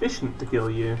it's efficient to kill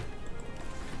you.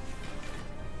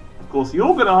 Of course,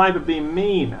 you're going to Hyper Beam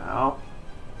me now.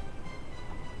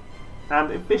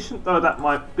 And efficient though that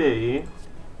might be,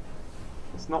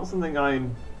 it's not something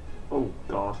I'm... Oh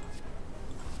god.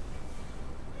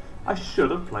 I should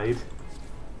have played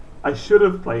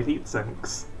Heat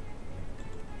Sinks.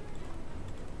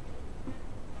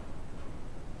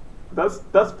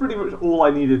 That's pretty much all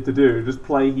I needed to do, just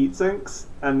play Heat Sinks,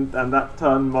 and that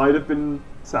turn might have been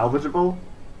salvageable.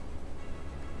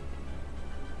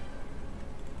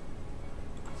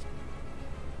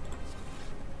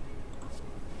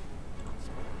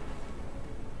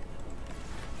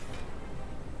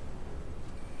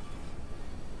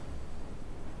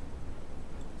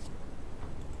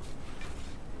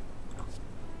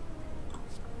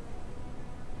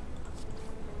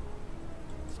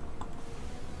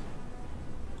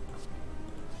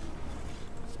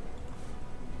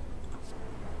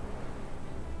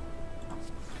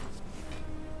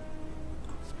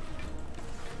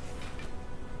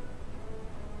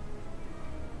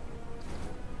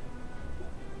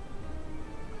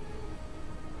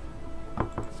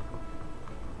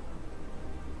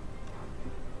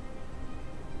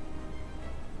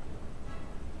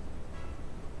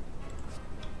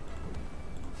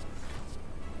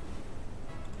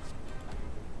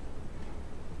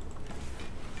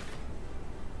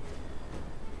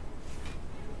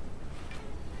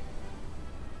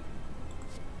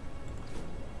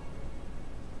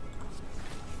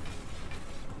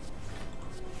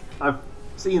 I've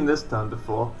seen this turn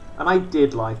before, and I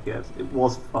did like it. It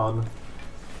was fun.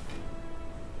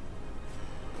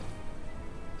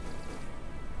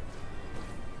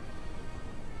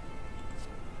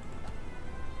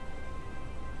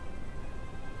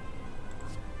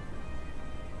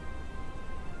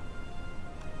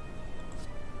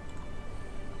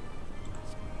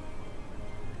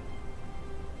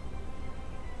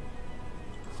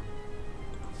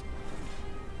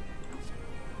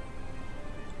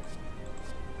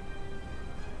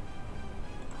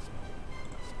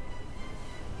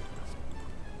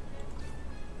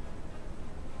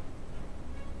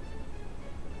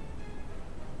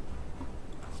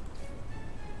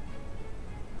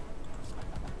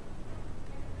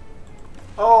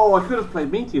 Oh, I could have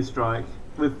played Meteor Strike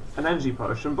with an energy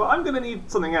potion, but I'm going to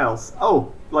need something else.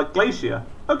 Oh, like Glacier.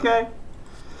 Okay.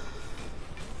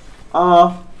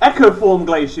 Echo Form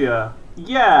Glacier.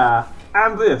 Yeah,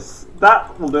 and this.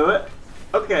 That will do it.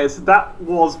 Okay, so that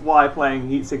was why playing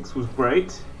Heat Sinks was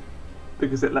great,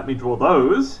 because it let me draw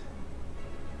those.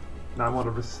 Now I want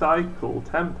to recycle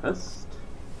Tempest,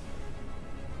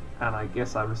 and I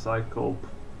guess I recycle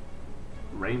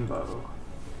Rainbow.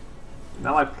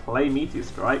 Now I play Meteor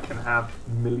Strike and have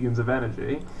millions of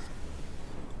energy.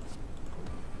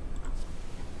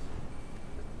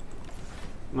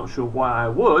 Not sure why I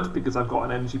would, because I've got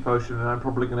an energy potion and I'm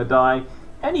probably going to die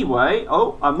anyway.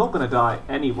 Oh, I'm not going to die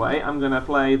anyway. I'm going to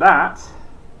play that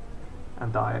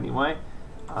and die anyway.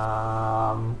 No,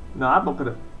 I'm not going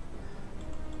to...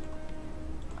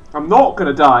 I'm not going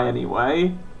to die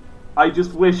anyway. I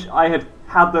just wish I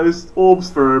had those orbs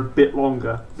for a bit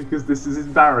longer, because this is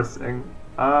embarrassing.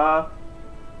 Can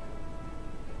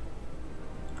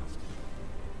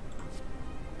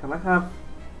I have...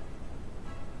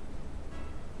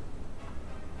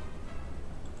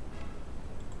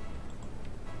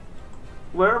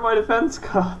 Where are my defense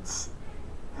cards?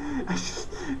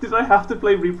 Did I have to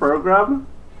play reprogram?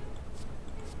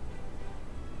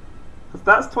 Because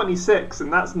that's 26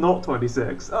 and that's not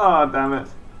 26. Oh, damn it.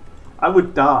 I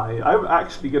would die. I'm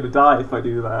actually going to die if I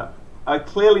do that. I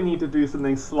clearly need to do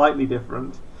something slightly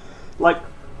different. Like,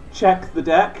 check the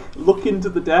deck, look into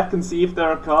the deck and see if there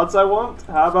are cards I want.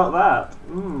 How about that?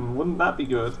 Wouldn't that be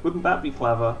good? Wouldn't that be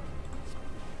clever?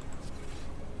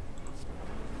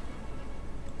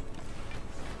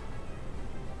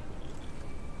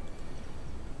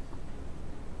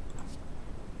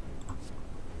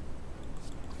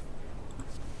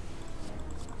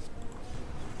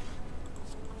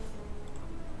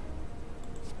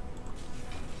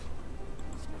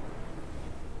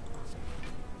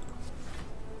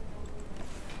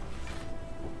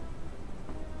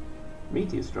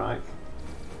 Meteor strike.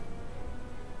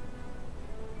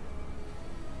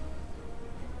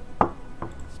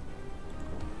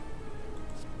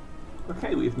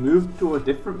 Okay, we've moved to a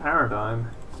different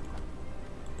paradigm.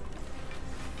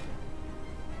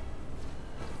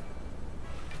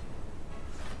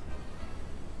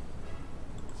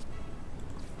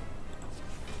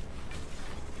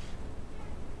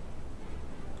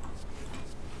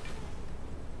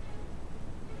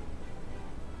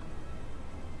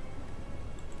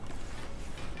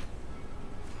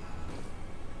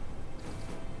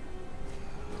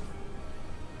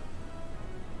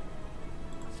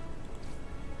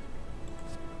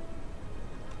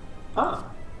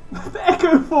 Ah, the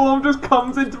Echo form just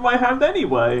comes into my hand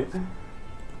anyway.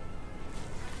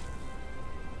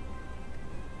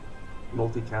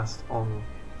 Multicast on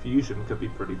fusion could be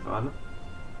pretty fun.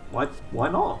 Why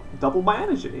not? Double my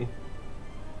energy.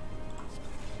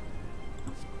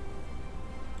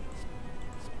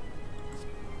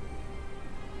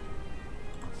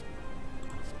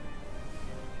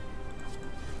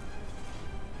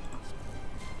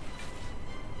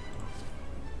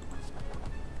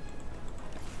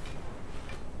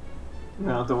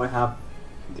 Now, do I have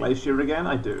Glacier again?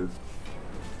 I do.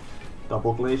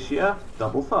 Double Glacier,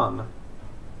 double fun.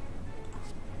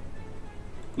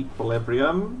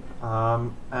 Equilibrium,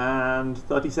 and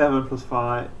 37 plus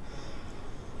 5.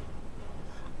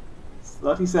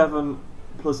 37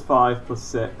 plus 5 plus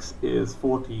 6 is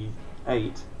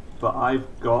 48, but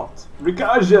I've got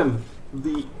Recursion!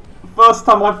 The first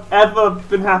time I've ever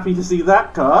been happy to see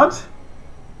that card.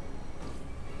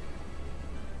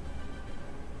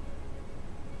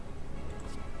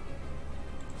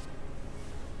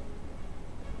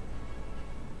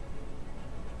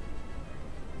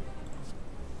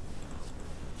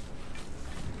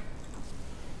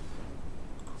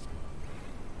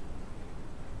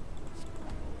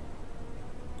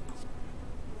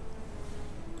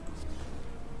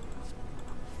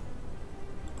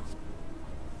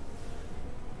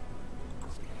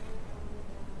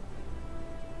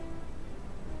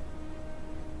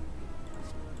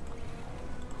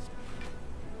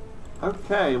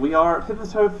 Okay, we are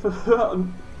hitherto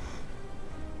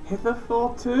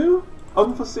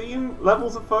unforeseen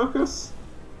levels of focus.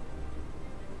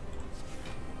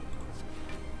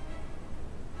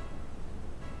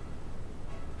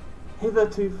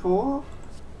 Hitherto?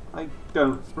 I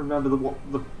don't remember what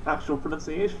the actual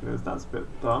pronunciation is. That's a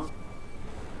bit dumb.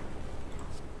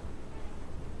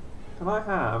 Can I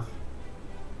have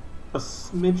a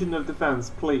smidgen of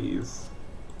defense, please?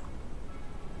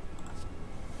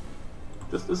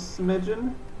 Just a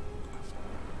smidgen?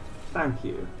 Thank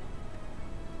you.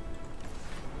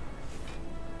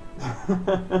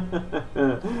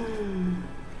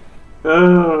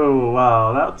 Oh,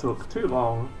 wow, that took too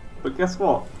long. But guess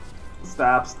what?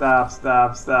 Stab, stab,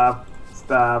 stab, stab,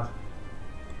 stab.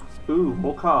 Ooh,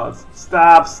 more cards.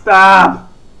 Stab, stab!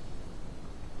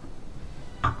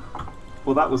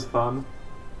 Well, that was fun.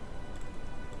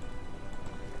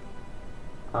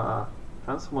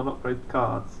 Transform and upgrade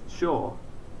cards. Sure.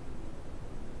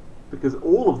 Because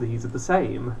all of these are the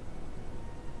same.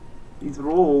 These are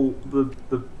all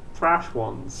the trash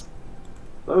ones.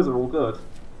 Those are all good.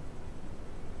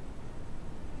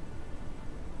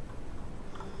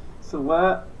 So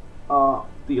where are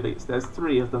the elites? There's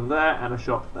 3 of them there and a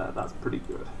shop there. That's pretty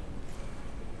good.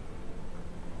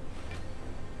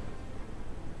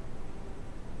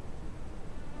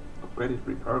 Upgraded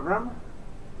reprogram.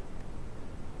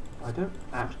 I don't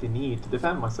actually need to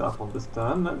defend myself on this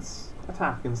turn. Let's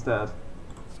attack instead.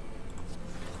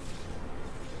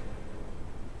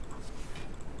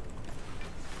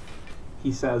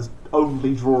 He says,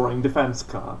 only drawing defense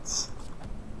cards.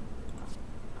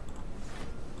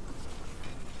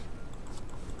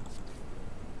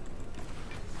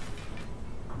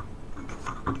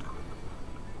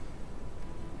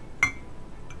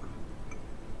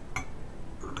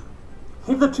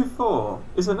 Hitherto,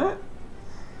 isn't it?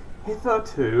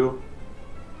 Hitherto.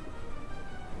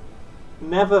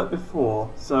 Never before.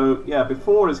 So, yeah,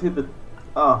 before is hither...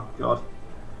 Oh, God.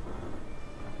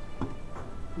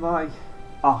 My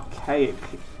archaic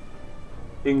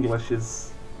English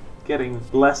is getting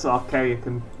less archaic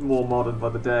and more modern by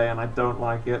the day, and I don't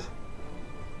like it.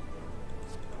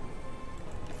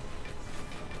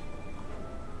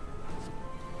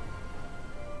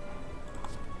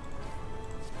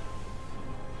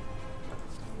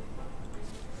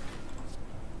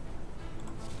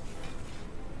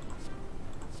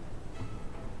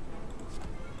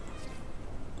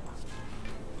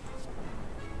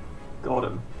 Got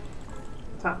him.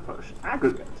 Tap push.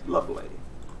 Aggregate. Lovely.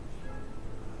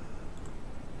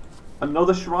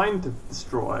 Another shrine to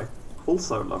destroy.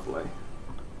 Also lovely.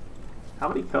 How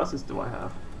many curses do I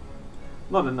have?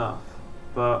 Not enough,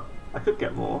 but I could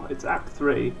get more. It's Act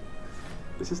 3.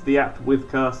 This is the act with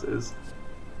curses.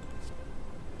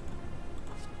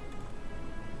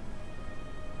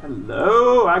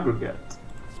 Hello, aggregate.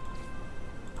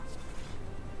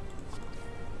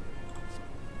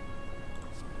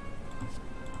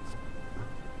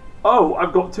 Oh,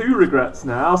 I've got 2 regrets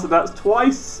now, so that's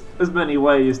twice as many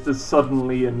ways to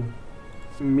suddenly and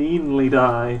meanly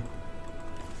die.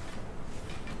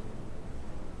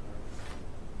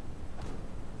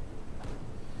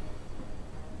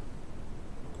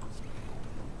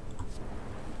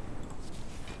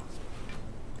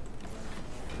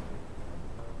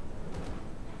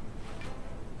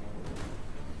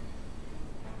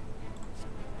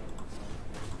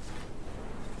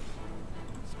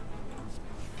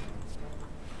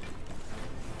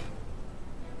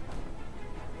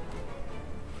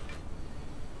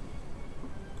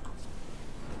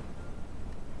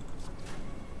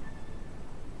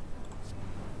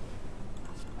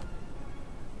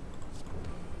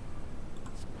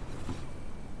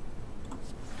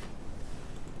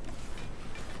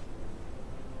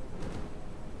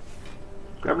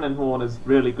 Gremlin Horn is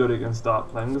really good against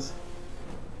Darklings.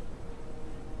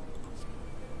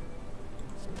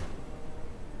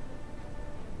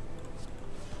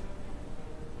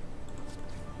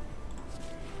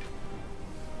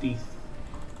 Death.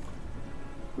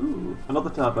 Ooh,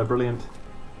 another turbo, brilliant.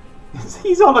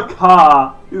 He's on a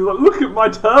car! He's like, look at my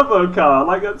turbo car!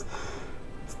 Like,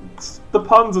 the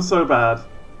puns are so bad.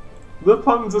 The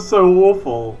puns are so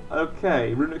awful.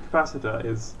 Okay, runic capacitor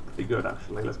is pretty good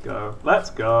actually. Let's go. Let's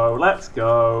go. Let's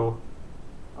go.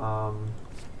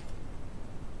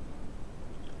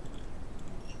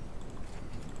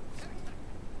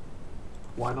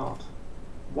 Why not?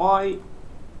 Why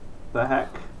the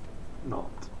heck not?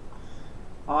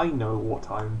 I know what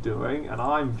I'm doing, and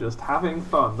I'm just having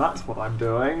fun. That's what I'm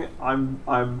doing.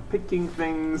 I'm picking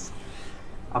things.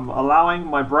 I'm allowing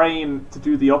my brain to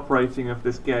do the operating of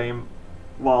this game,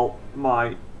 while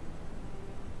my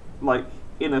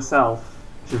inner self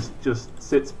just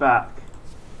sits back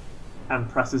and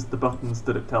presses the buttons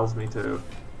that it tells me to,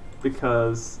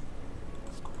 because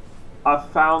I've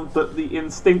found that the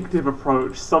instinctive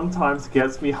approach sometimes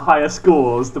gets me higher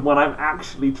scores than when I'm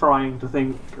actually trying to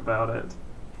think about it.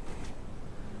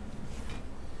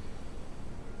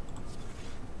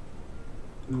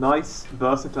 Nice,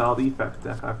 versatile defect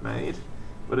deck I've made,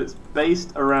 but it's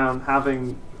based around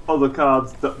having other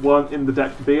cards that weren't in the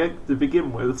deck to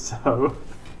begin with, so...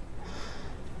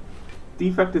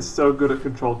 Defect is so good at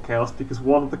Controlled Chaos because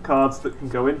one of the cards that can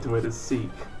go into it is Seek.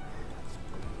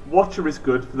 Watcher is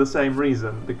good for the same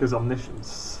reason, because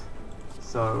Omniscience.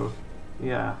 So,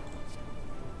 yeah.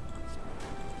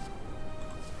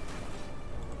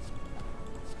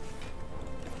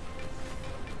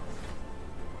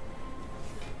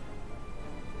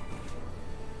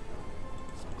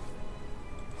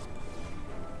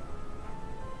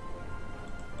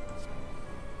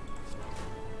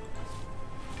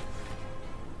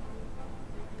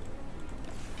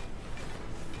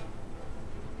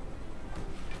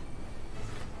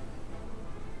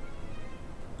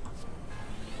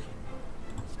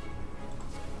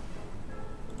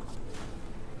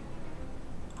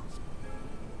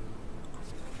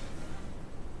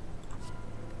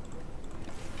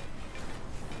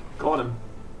 Got him.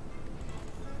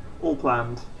 All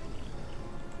planned.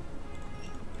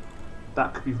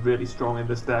 That could be really strong in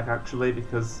this deck actually,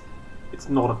 because it's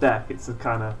not a deck, it's a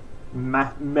kind of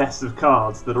mess of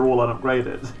cards that are all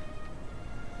unupgraded.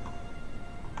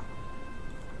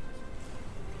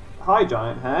 Hi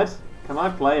Giant Head, can I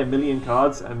play 1,000,000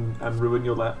 cards and ruin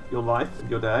your life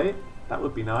and your day? That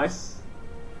would be nice.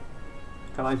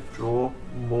 Can I draw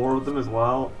more of them as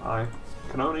well? I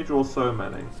can only draw so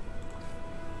many.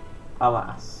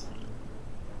 Alas.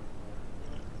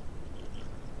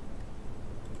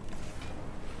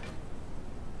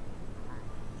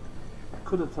 I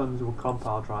could have turned into a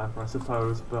compile driver, I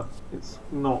suppose, but it's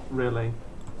not really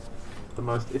the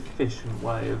most efficient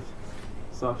way of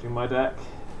searching my deck.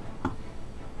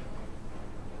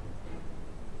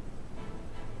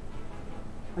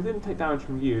 I didn't take damage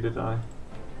from you, did I?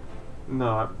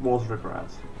 No, it was regret.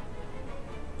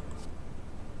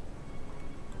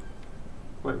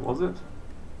 Wait, was it?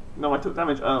 No, I took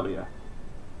damage earlier.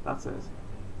 That's it.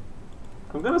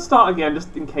 I'm going to start again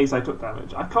just in case I took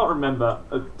damage. I can't remember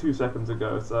 2 seconds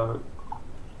ago, so...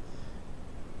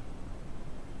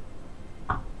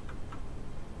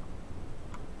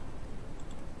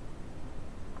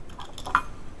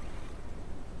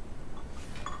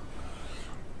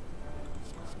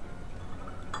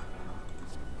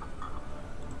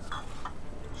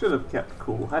 Should have kept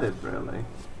cool-headed, really.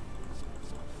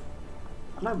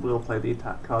 And I will play the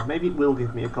attack card. Maybe it will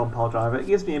give me a compile driver. It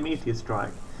gives me a meteor strike.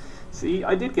 See,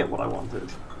 I did get what I wanted.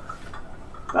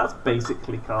 That's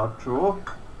basically card draw.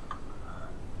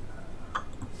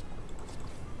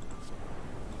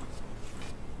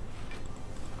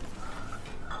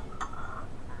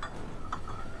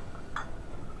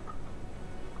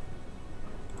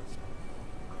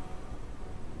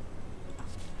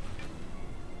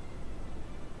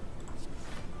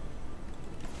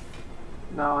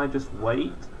 Now I just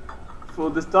wait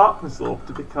for this darkness orb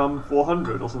to become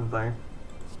 400 or something.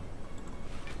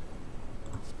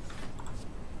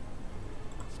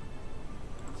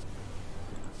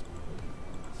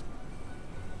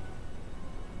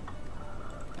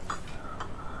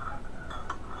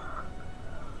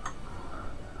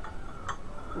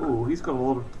 Ooh, he's got a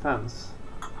lot of defense.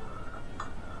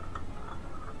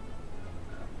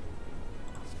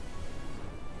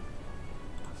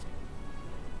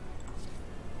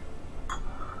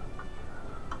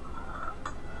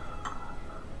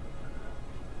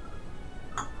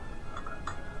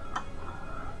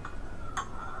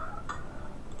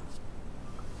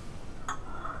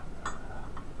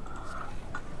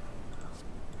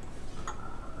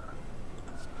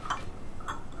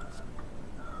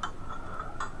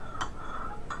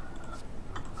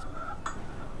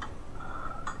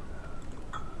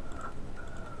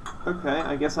 Okay,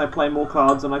 I guess I play more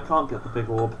cards and I can't get the big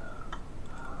orb.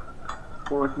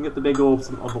 Or I can get the big orb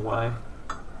some other way.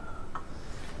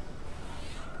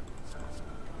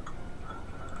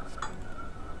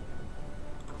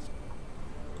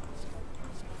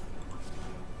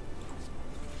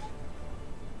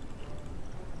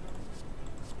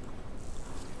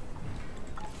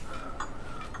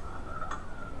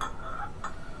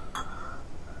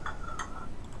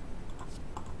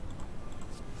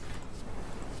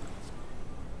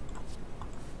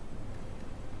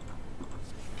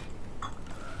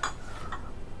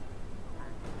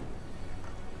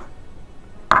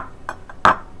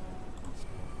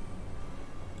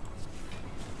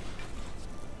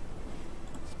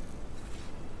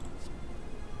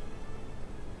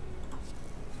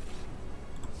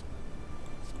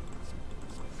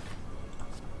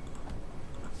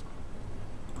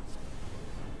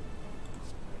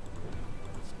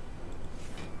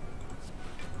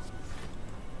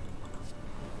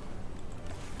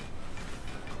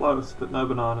 Close, but no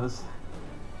bananas.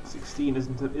 16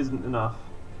 isn't enough.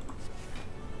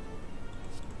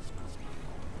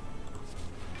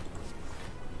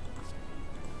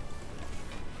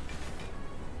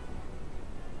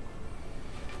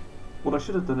 What I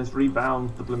should have done is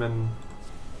rebound the blimmin'...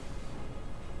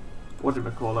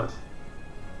 whatchamacallit?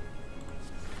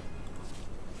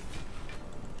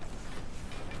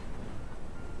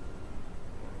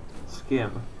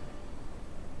 Skim.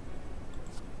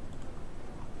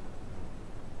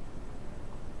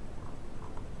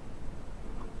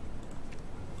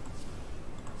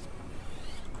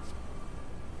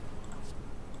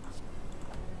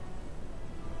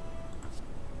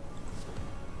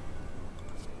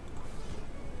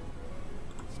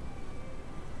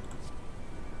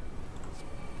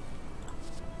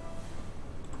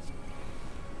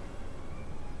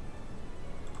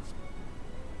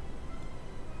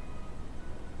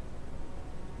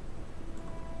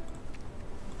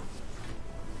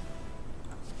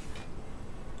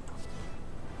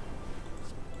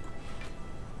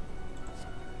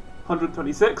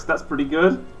 $126, that's pretty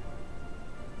good.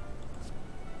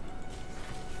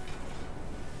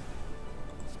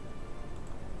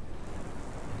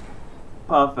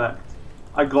 Perfect.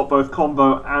 I got both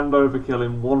combo and overkill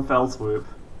in one fell swoop.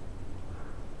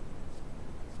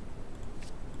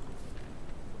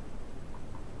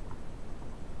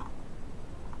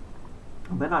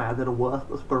 And then I added a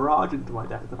worthless barrage into my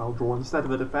deck that I'll draw instead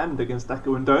of a defend against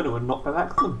Echo and Dono and not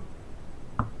collect them.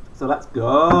 So let's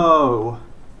go!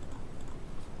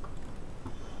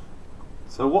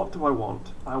 So what do I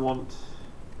want? I want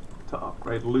to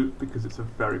upgrade loot because it's a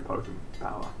very potent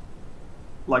power.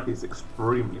 Like, it's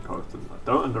extremely potent.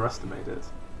 Don't underestimate it.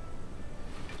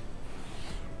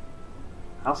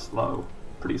 How slow?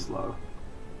 Pretty slow.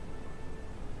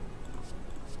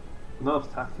 Not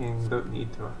attacking, don't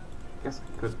need to. I guess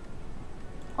I could.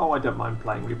 Oh, I don't mind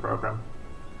playing reprogram.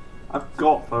 I've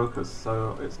got focus,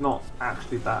 so it's not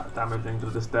actually that damaging to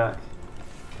this deck.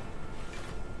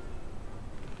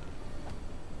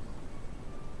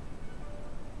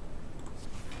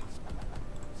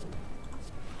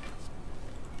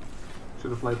 Should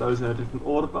have played those in a different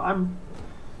order, but I'm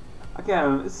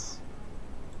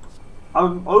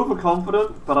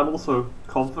overconfident, but I'm also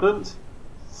confident,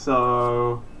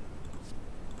 so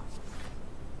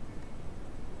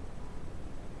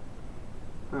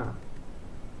Huh.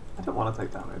 I don't want to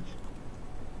take damage.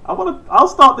 I'll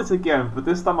start this again, but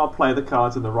this time I'll play the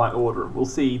cards in the right order, and we'll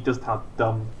see just how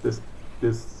dumb this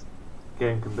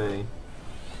game can be.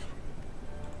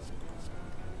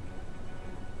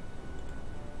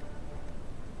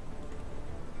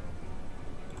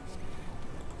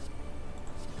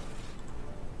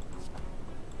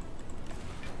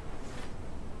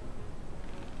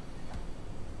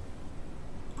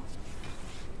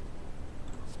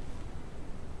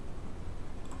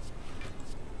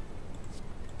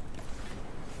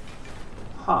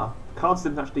 Huh, cards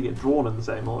didn't actually get drawn in the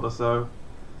same order, so...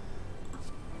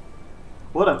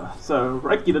 Whatever. So,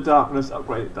 regular darkness,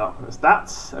 upgraded darkness.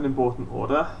 That's an important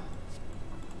order.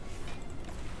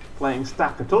 Playing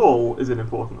stack at all is an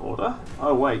important order.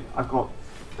 Oh wait, I've got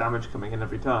damage coming in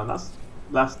every turn. That's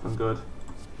less than good.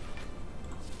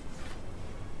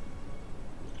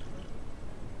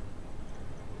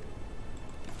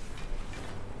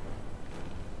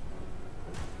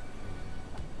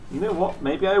 You know what?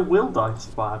 Maybe I will die to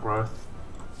Spire Growth.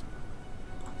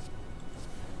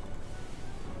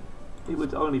 It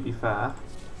would only be fair.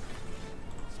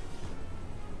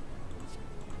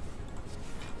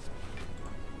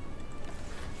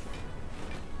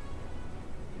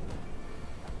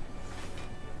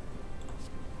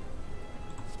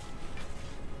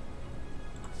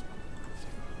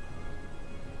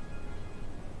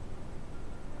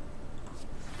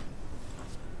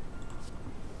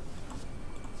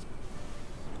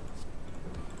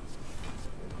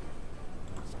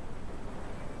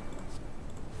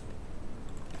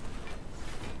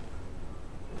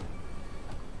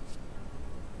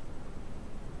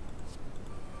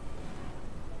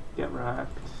 Get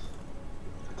wrecked.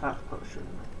 Attack potion.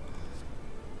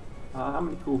 How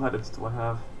many cool headeds do I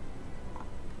have?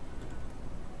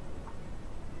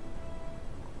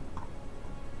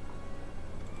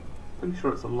 Pretty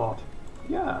sure it's a lot.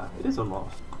 Yeah, it is a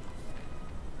lot.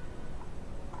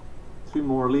 2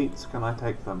 more elites, can I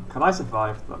take them? Can I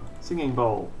survive them? Singing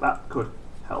Bowl, that could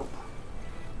help.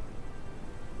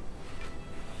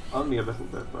 Only a little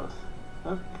bit, but...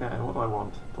 Okay, what do I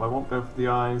want? Do I want Go for the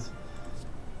Eyes?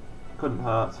 Couldn't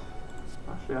hurt.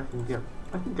 Actually, I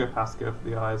can go past Go for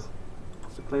the Eyes.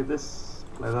 So play this,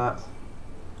 play that,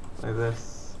 play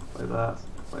this, play that,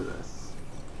 play this.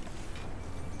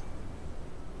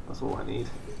 That's all I need.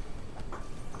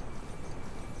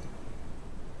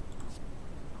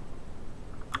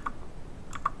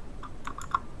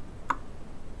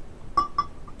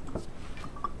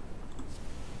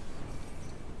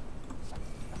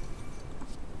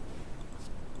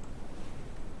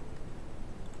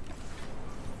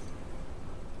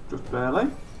 Just barely.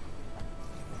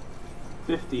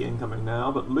 50 incoming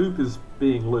now, but loop is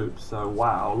being looped, so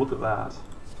wow, look at that.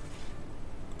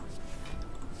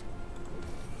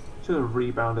 Should have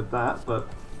rebounded that, but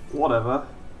whatever.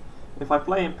 If I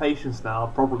play Impatience now, I'll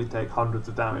probably take hundreds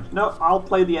of damage. No, I'll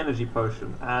play the Energy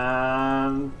Potion,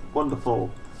 and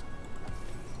wonderful.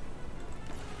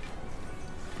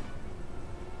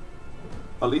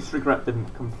 At least Regret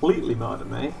didn't completely murder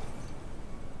me.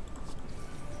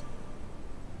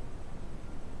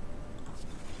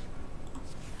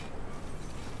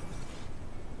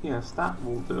 Yes, that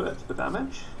will do it for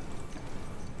damage.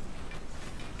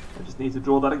 I just need to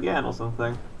draw that again or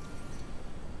something.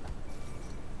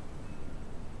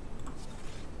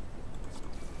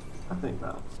 I think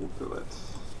that will do it.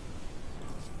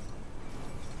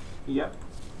 Yep.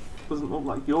 Doesn't look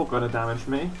like you're going to damage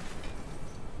me.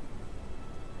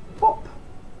 Pop!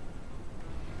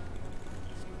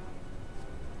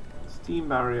 Steam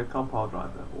barrier, compile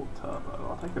driver, or turbo.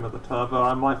 I'll take another turbo.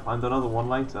 I might find another one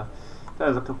later.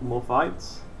 There's a couple more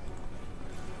fights.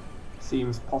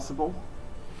 Seems possible.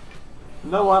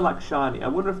 No, I like shiny. I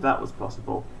wonder if that was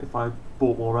possible if I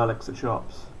bought more relics at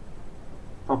shops.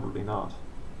 Probably not.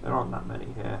 There aren't that many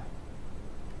here.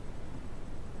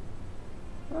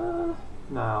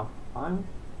 Now, I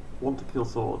want to kill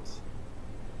swords.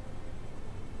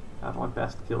 How do I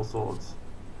best kill swords?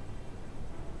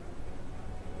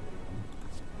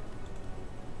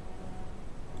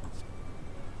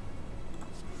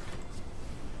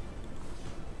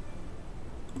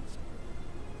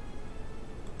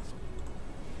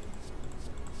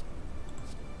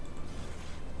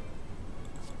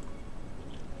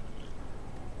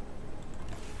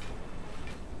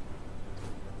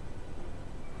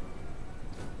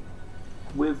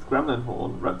 With Gremlin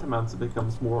Horn, Reptimancer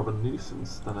becomes more of a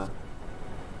nuisance than an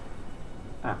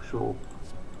actual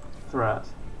threat.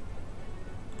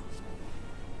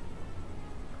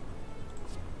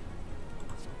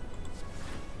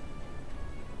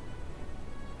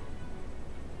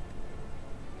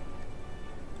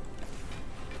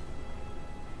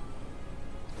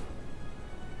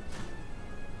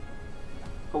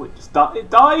 Oh, it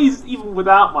dies even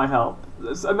without my help,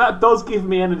 and that does give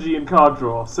me energy and card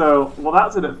draw. So, well,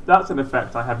 that's an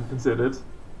effect I hadn't considered.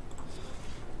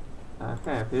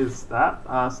 Okay, here's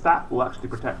that. Stack will actually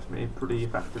protect me pretty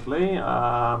effectively.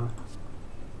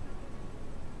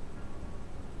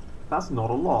 That's not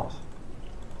a lot.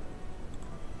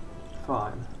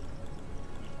 Fine.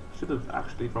 Should have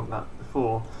actually drunk that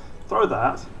before. Throw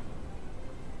that.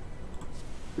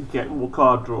 Get more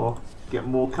card draw. Get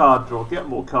more card draw. Get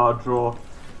more card draw.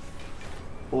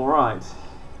 Alright.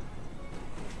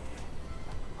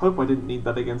 Hope I didn't need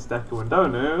that against Echo and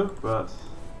Donu, but...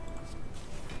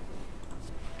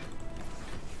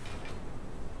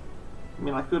 I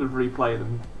mean, I could have replayed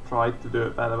and tried to do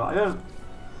it better, but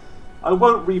I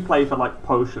won't replay for, like,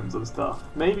 potions and stuff.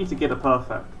 Maybe to get a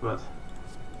perfect, but...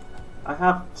 I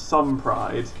have some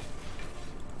pride.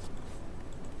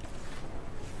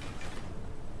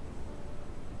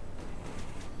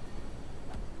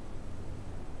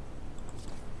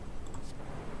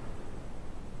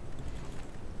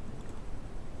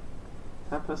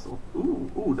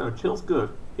 Ooh, no, chill's good.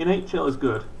 Innate chill is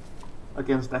good.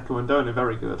 Against Echo and Donu,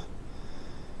 very good.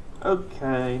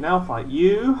 Okay, now fight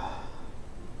you.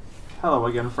 Hello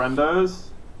again, friendos.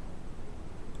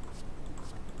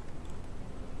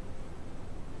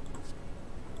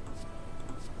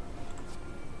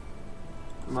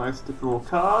 Nice to draw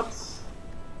cards.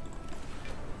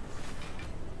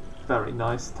 Very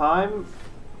nice time.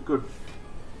 Good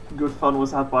fun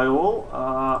was had by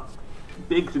all.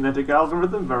 Big genetic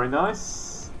algorithm, very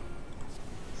nice.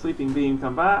 Sleeping Beam,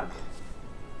 come back.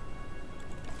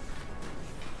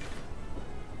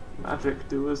 Magic,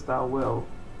 do as thou will.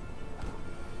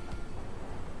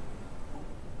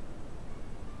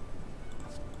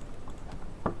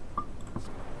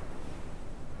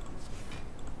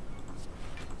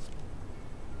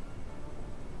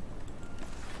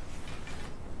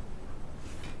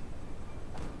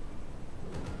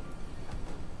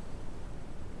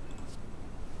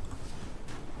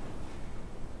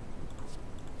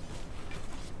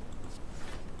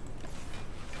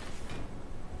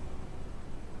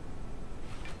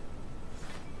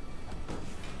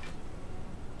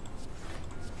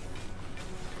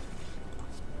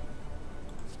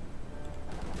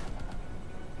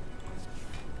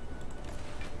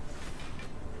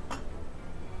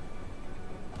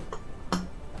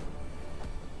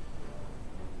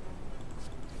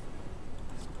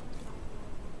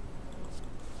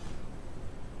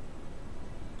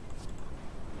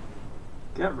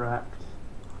 Get wrecked.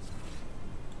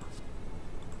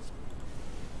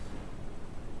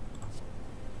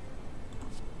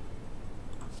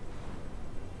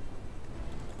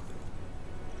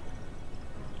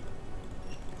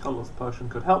 Colourless Potion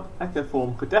could help. Echo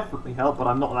Form could definitely help, but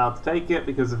I'm not allowed to take it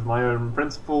because of my own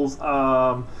principles.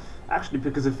 Actually,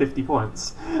 because of 50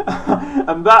 points.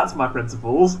 And that's my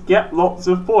principles. Get lots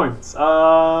of points.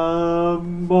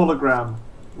 Hologram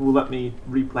will let me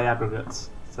replay aggregates.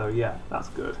 So yeah, that's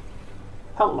good.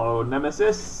 Hello,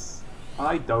 Nemesis.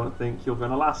 I don't think you're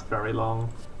going to last very long.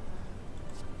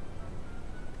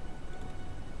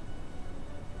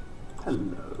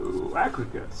 Hello,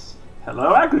 aggregates.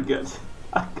 Hello, aggregate.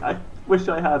 I wish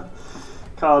I had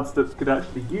cards that could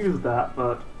actually use that,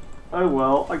 but oh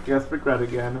well, I guess regret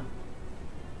again.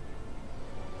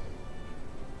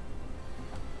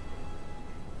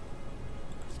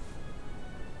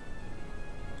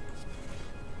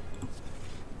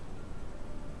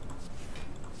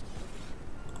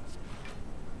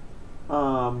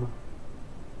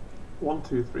 One,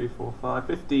 2, 3, 4, 5,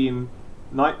 15,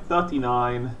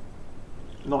 39.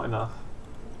 Not enough.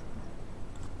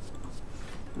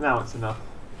 Now it's enough.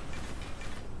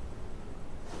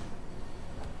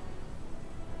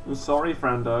 I'm sorry,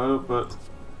 friendo, but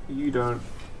you don't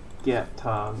get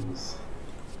turns.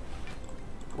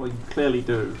 Well, you clearly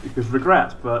do, because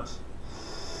regret, but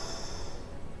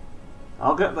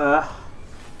I'll get there.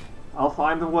 I'll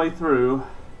find a way through.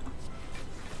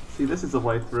 See, this is a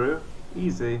way through.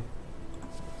 Easy.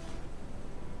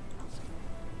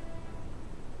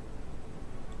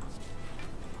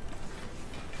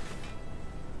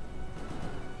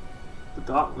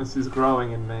 The darkness is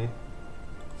growing in me.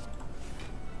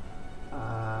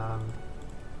 I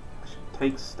should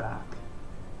take stack.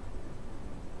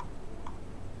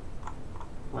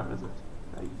 Where is it?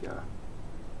 There you go.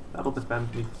 That'll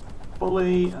defend me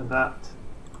fully, and that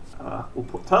will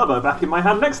put turbo back in my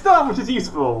hand next turn, which is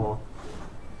useful.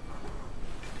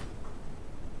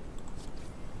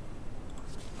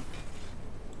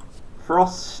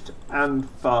 Frost and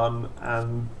fun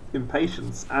and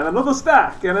impatience and another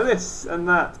stack and a this and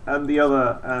that and the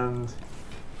other and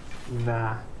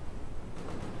nah.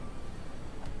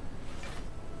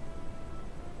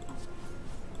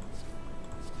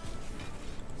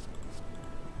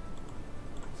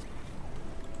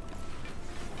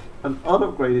 An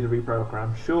unupgraded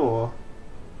reprogram, sure.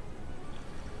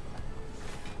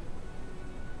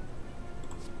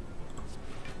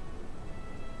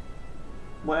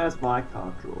 Where's my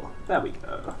card drawer? There we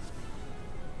go.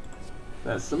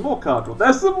 There's some more card drawer.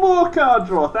 There's some more card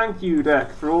drawer! Thank you,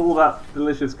 deck, for all that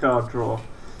delicious card drawer.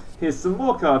 Here's some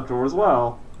more card drawer as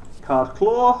well. Card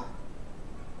claw.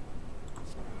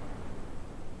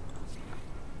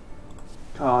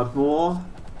 Card more.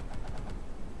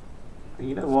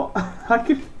 You know what?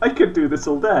 I could do this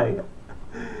all day.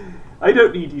 I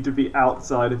don't need you to be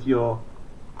outside of your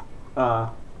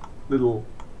little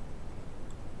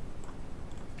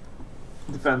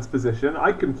defense position.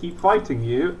 I can keep fighting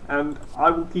you, and I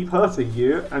will keep hurting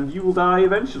you, and you will die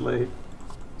eventually.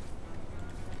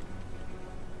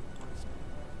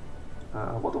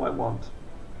 What do I want?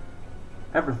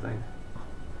 Everything.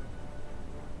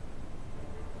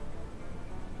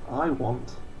 I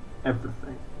want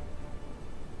everything.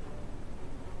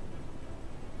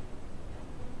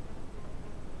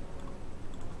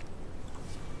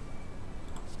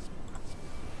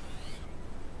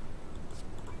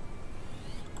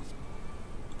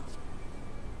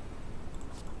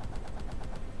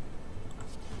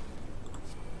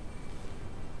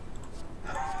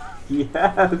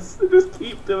 Yes, just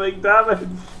keep doing damage.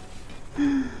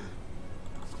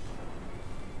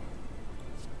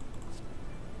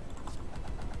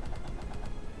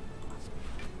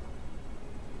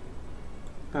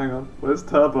 Hang on, where's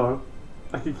Turbo?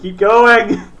 I can keep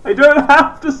going! I don't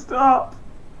have to stop!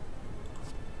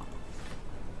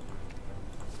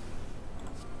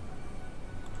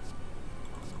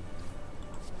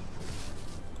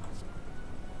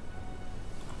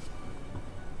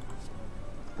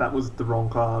 That was the wrong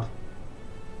card.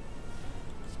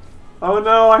 Oh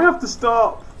no, I have to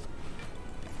stop!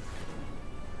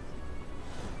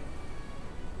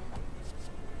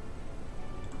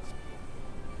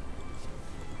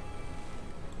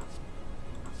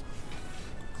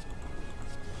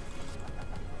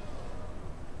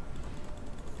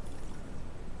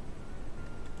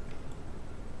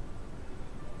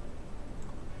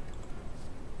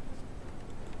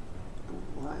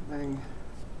 Lightning.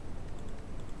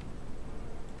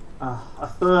 A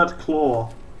third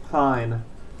claw. Fine.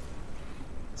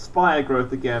 Spire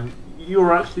growth again. You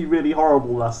were actually really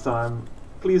horrible last time.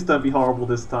 Please don't be horrible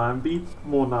this time. Be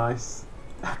more nice.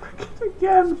 Aggregate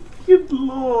again. Good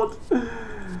lord.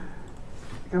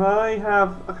 Can I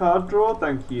have a card draw?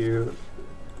 Thank you.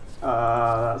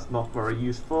 That's not very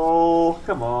useful.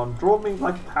 Come on, draw me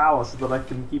like power so that I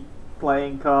can keep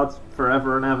playing cards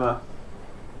forever and ever.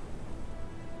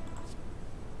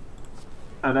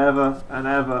 And ever, and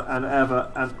ever, and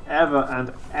ever, and ever,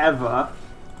 and ever.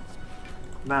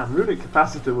 Man, runic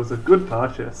capacitor was a good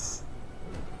purchase.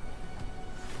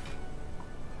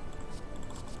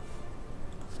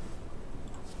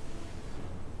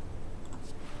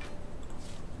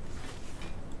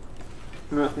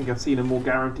 I don't think I've seen a more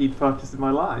guaranteed purchase in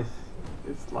my life.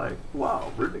 It's like,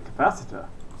 wow, runic capacitor.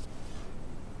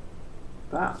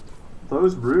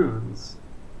 Those runes.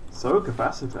 So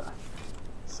capacitor.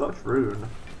 Such rune.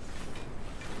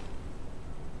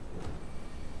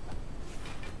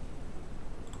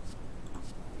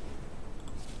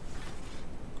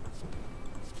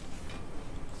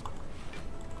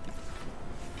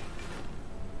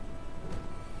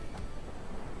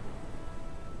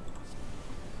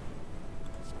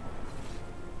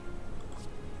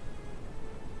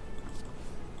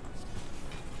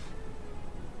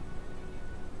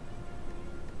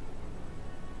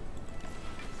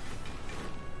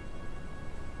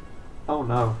 Oh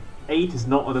no, 8 is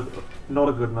not a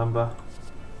good number.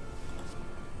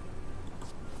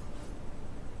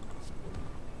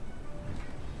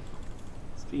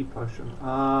 Speed potion.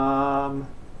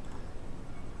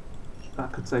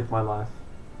 That could save my life.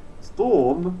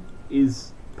 Storm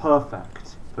is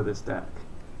perfect for this deck.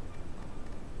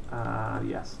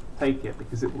 Yes, take it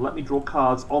because it will let me draw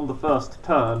cards on the first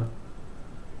turn,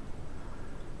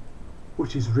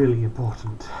 which is really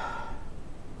important.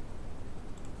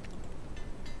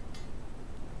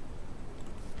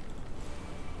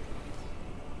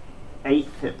 8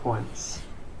 hit points.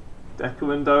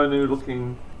 Deku and Donu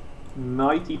looking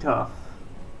mighty tough.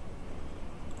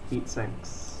 Heat sinks,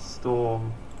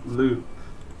 Storm, Loop,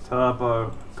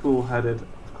 Turbo, Cool-headed.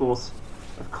 Of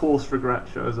course, Regret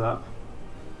shows up.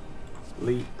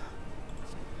 Leap,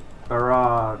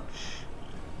 Barrage,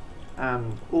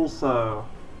 and also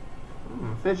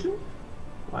Fission.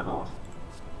 Why not?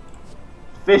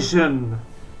 Fission.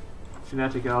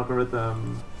 Genetic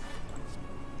algorithm.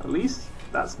 At least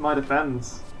that's my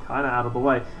defense kind of out of the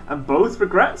way. And both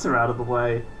regrets are out of the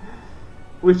way.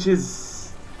 Which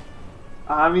is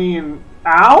I mean,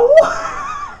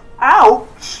 ow!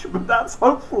 Ouch! But that's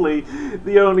hopefully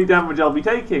the only damage I'll be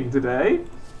taking today.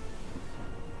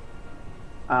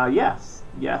 Yes.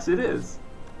 Yes, it is.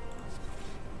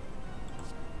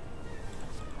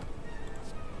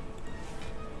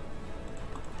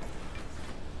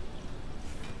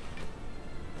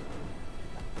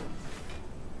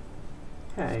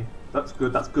 Okay, that's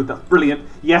good, that's good, that's brilliant.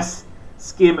 Yes!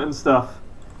 Skim and stuff.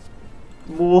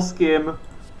 More skim,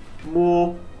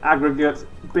 more aggregate,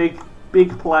 big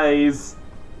plays.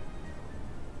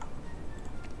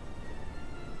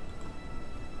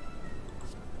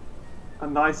 A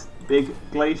nice big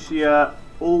glacier,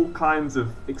 all kinds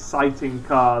of exciting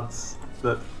cards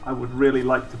that I would really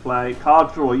like to play.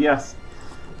 Card draw, yes.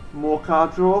 More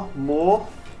card draw, more.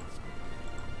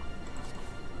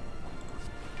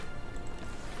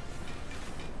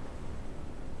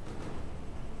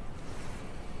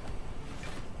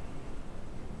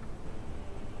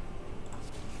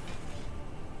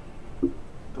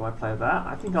 Do I play that?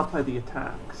 I think I'll play the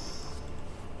attacks.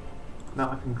 Now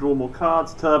I can draw more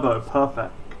cards. Turbo,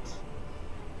 perfect.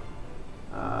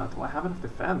 Do I have enough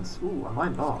defense? Ooh, I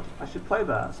might not. I should play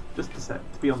that, just to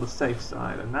be on the safe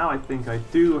side. And now I think I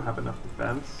do have enough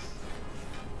defense.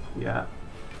 Yeah.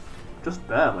 Just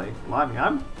barely. Blimey,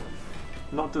 I'm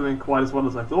not doing quite as well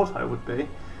as I thought I would be.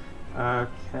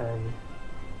 Okay.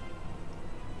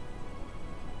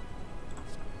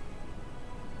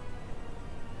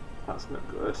 That's not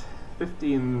good.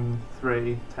 15,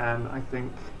 3, 10, I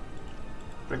think.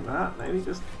 Bring that, maybe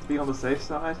just to be on the safe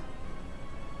side.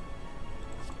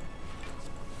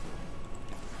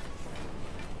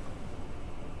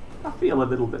 I feel a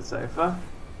little bit safer.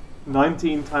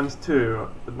 19 times 2.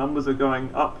 The numbers are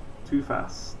going up too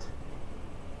fast.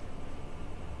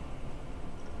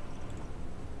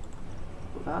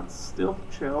 But that's still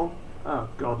chill. Oh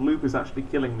god, loop is actually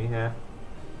killing me here.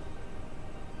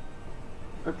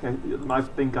 Okay, I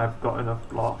think I've got enough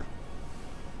block.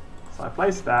 So I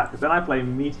play Stack, then I play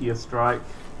Meteor Strike.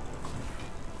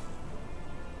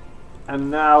 And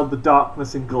now the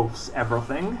darkness engulfs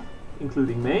everything,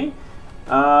 including me.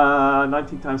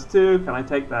 19 times 2, can I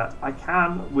take that? I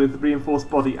can, with Reinforced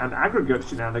Body and Aggregate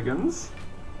shenanigans.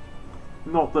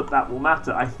 Not that that will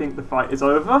matter, I think the fight is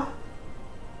over.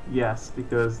 Yes,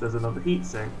 because there's another Heat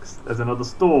Sinks, there's another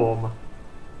Storm,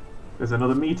 there's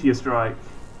another Meteor Strike,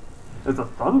 there's a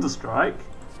Thunder Strike.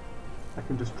 I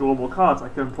can just draw more cards, I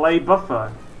can play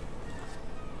Buffer.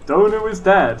 Donu is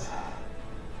dead.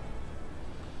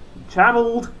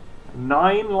 Channeled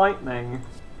 9 Lightning.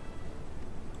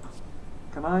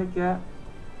 Can I get...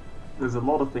 There's a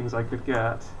lot of things I could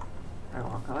get. Hang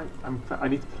on, can I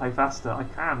need to play faster. I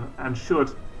can and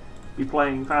should be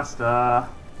playing faster.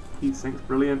 Heat Sink's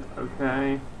brilliant,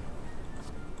 okay.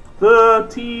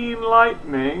 13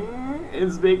 Lightning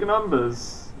is big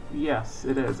numbers. Yes,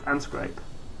 it is. And Scrape.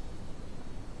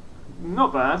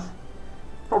 Not bad.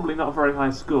 Probably not a very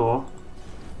high score.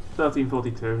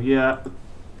 1342, yeah.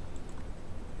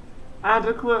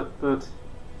 Adequate, but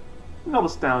not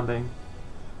astounding.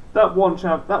 That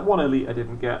one elite I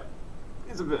didn't get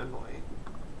is a bit annoying.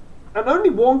 And only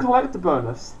one collector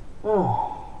bonus.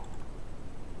 Oh.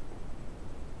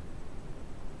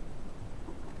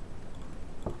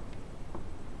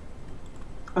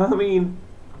 I mean,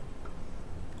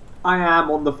 I am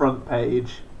on the front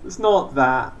page. It's not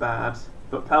that bad,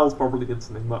 but Pals probably did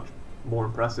something much more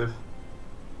impressive.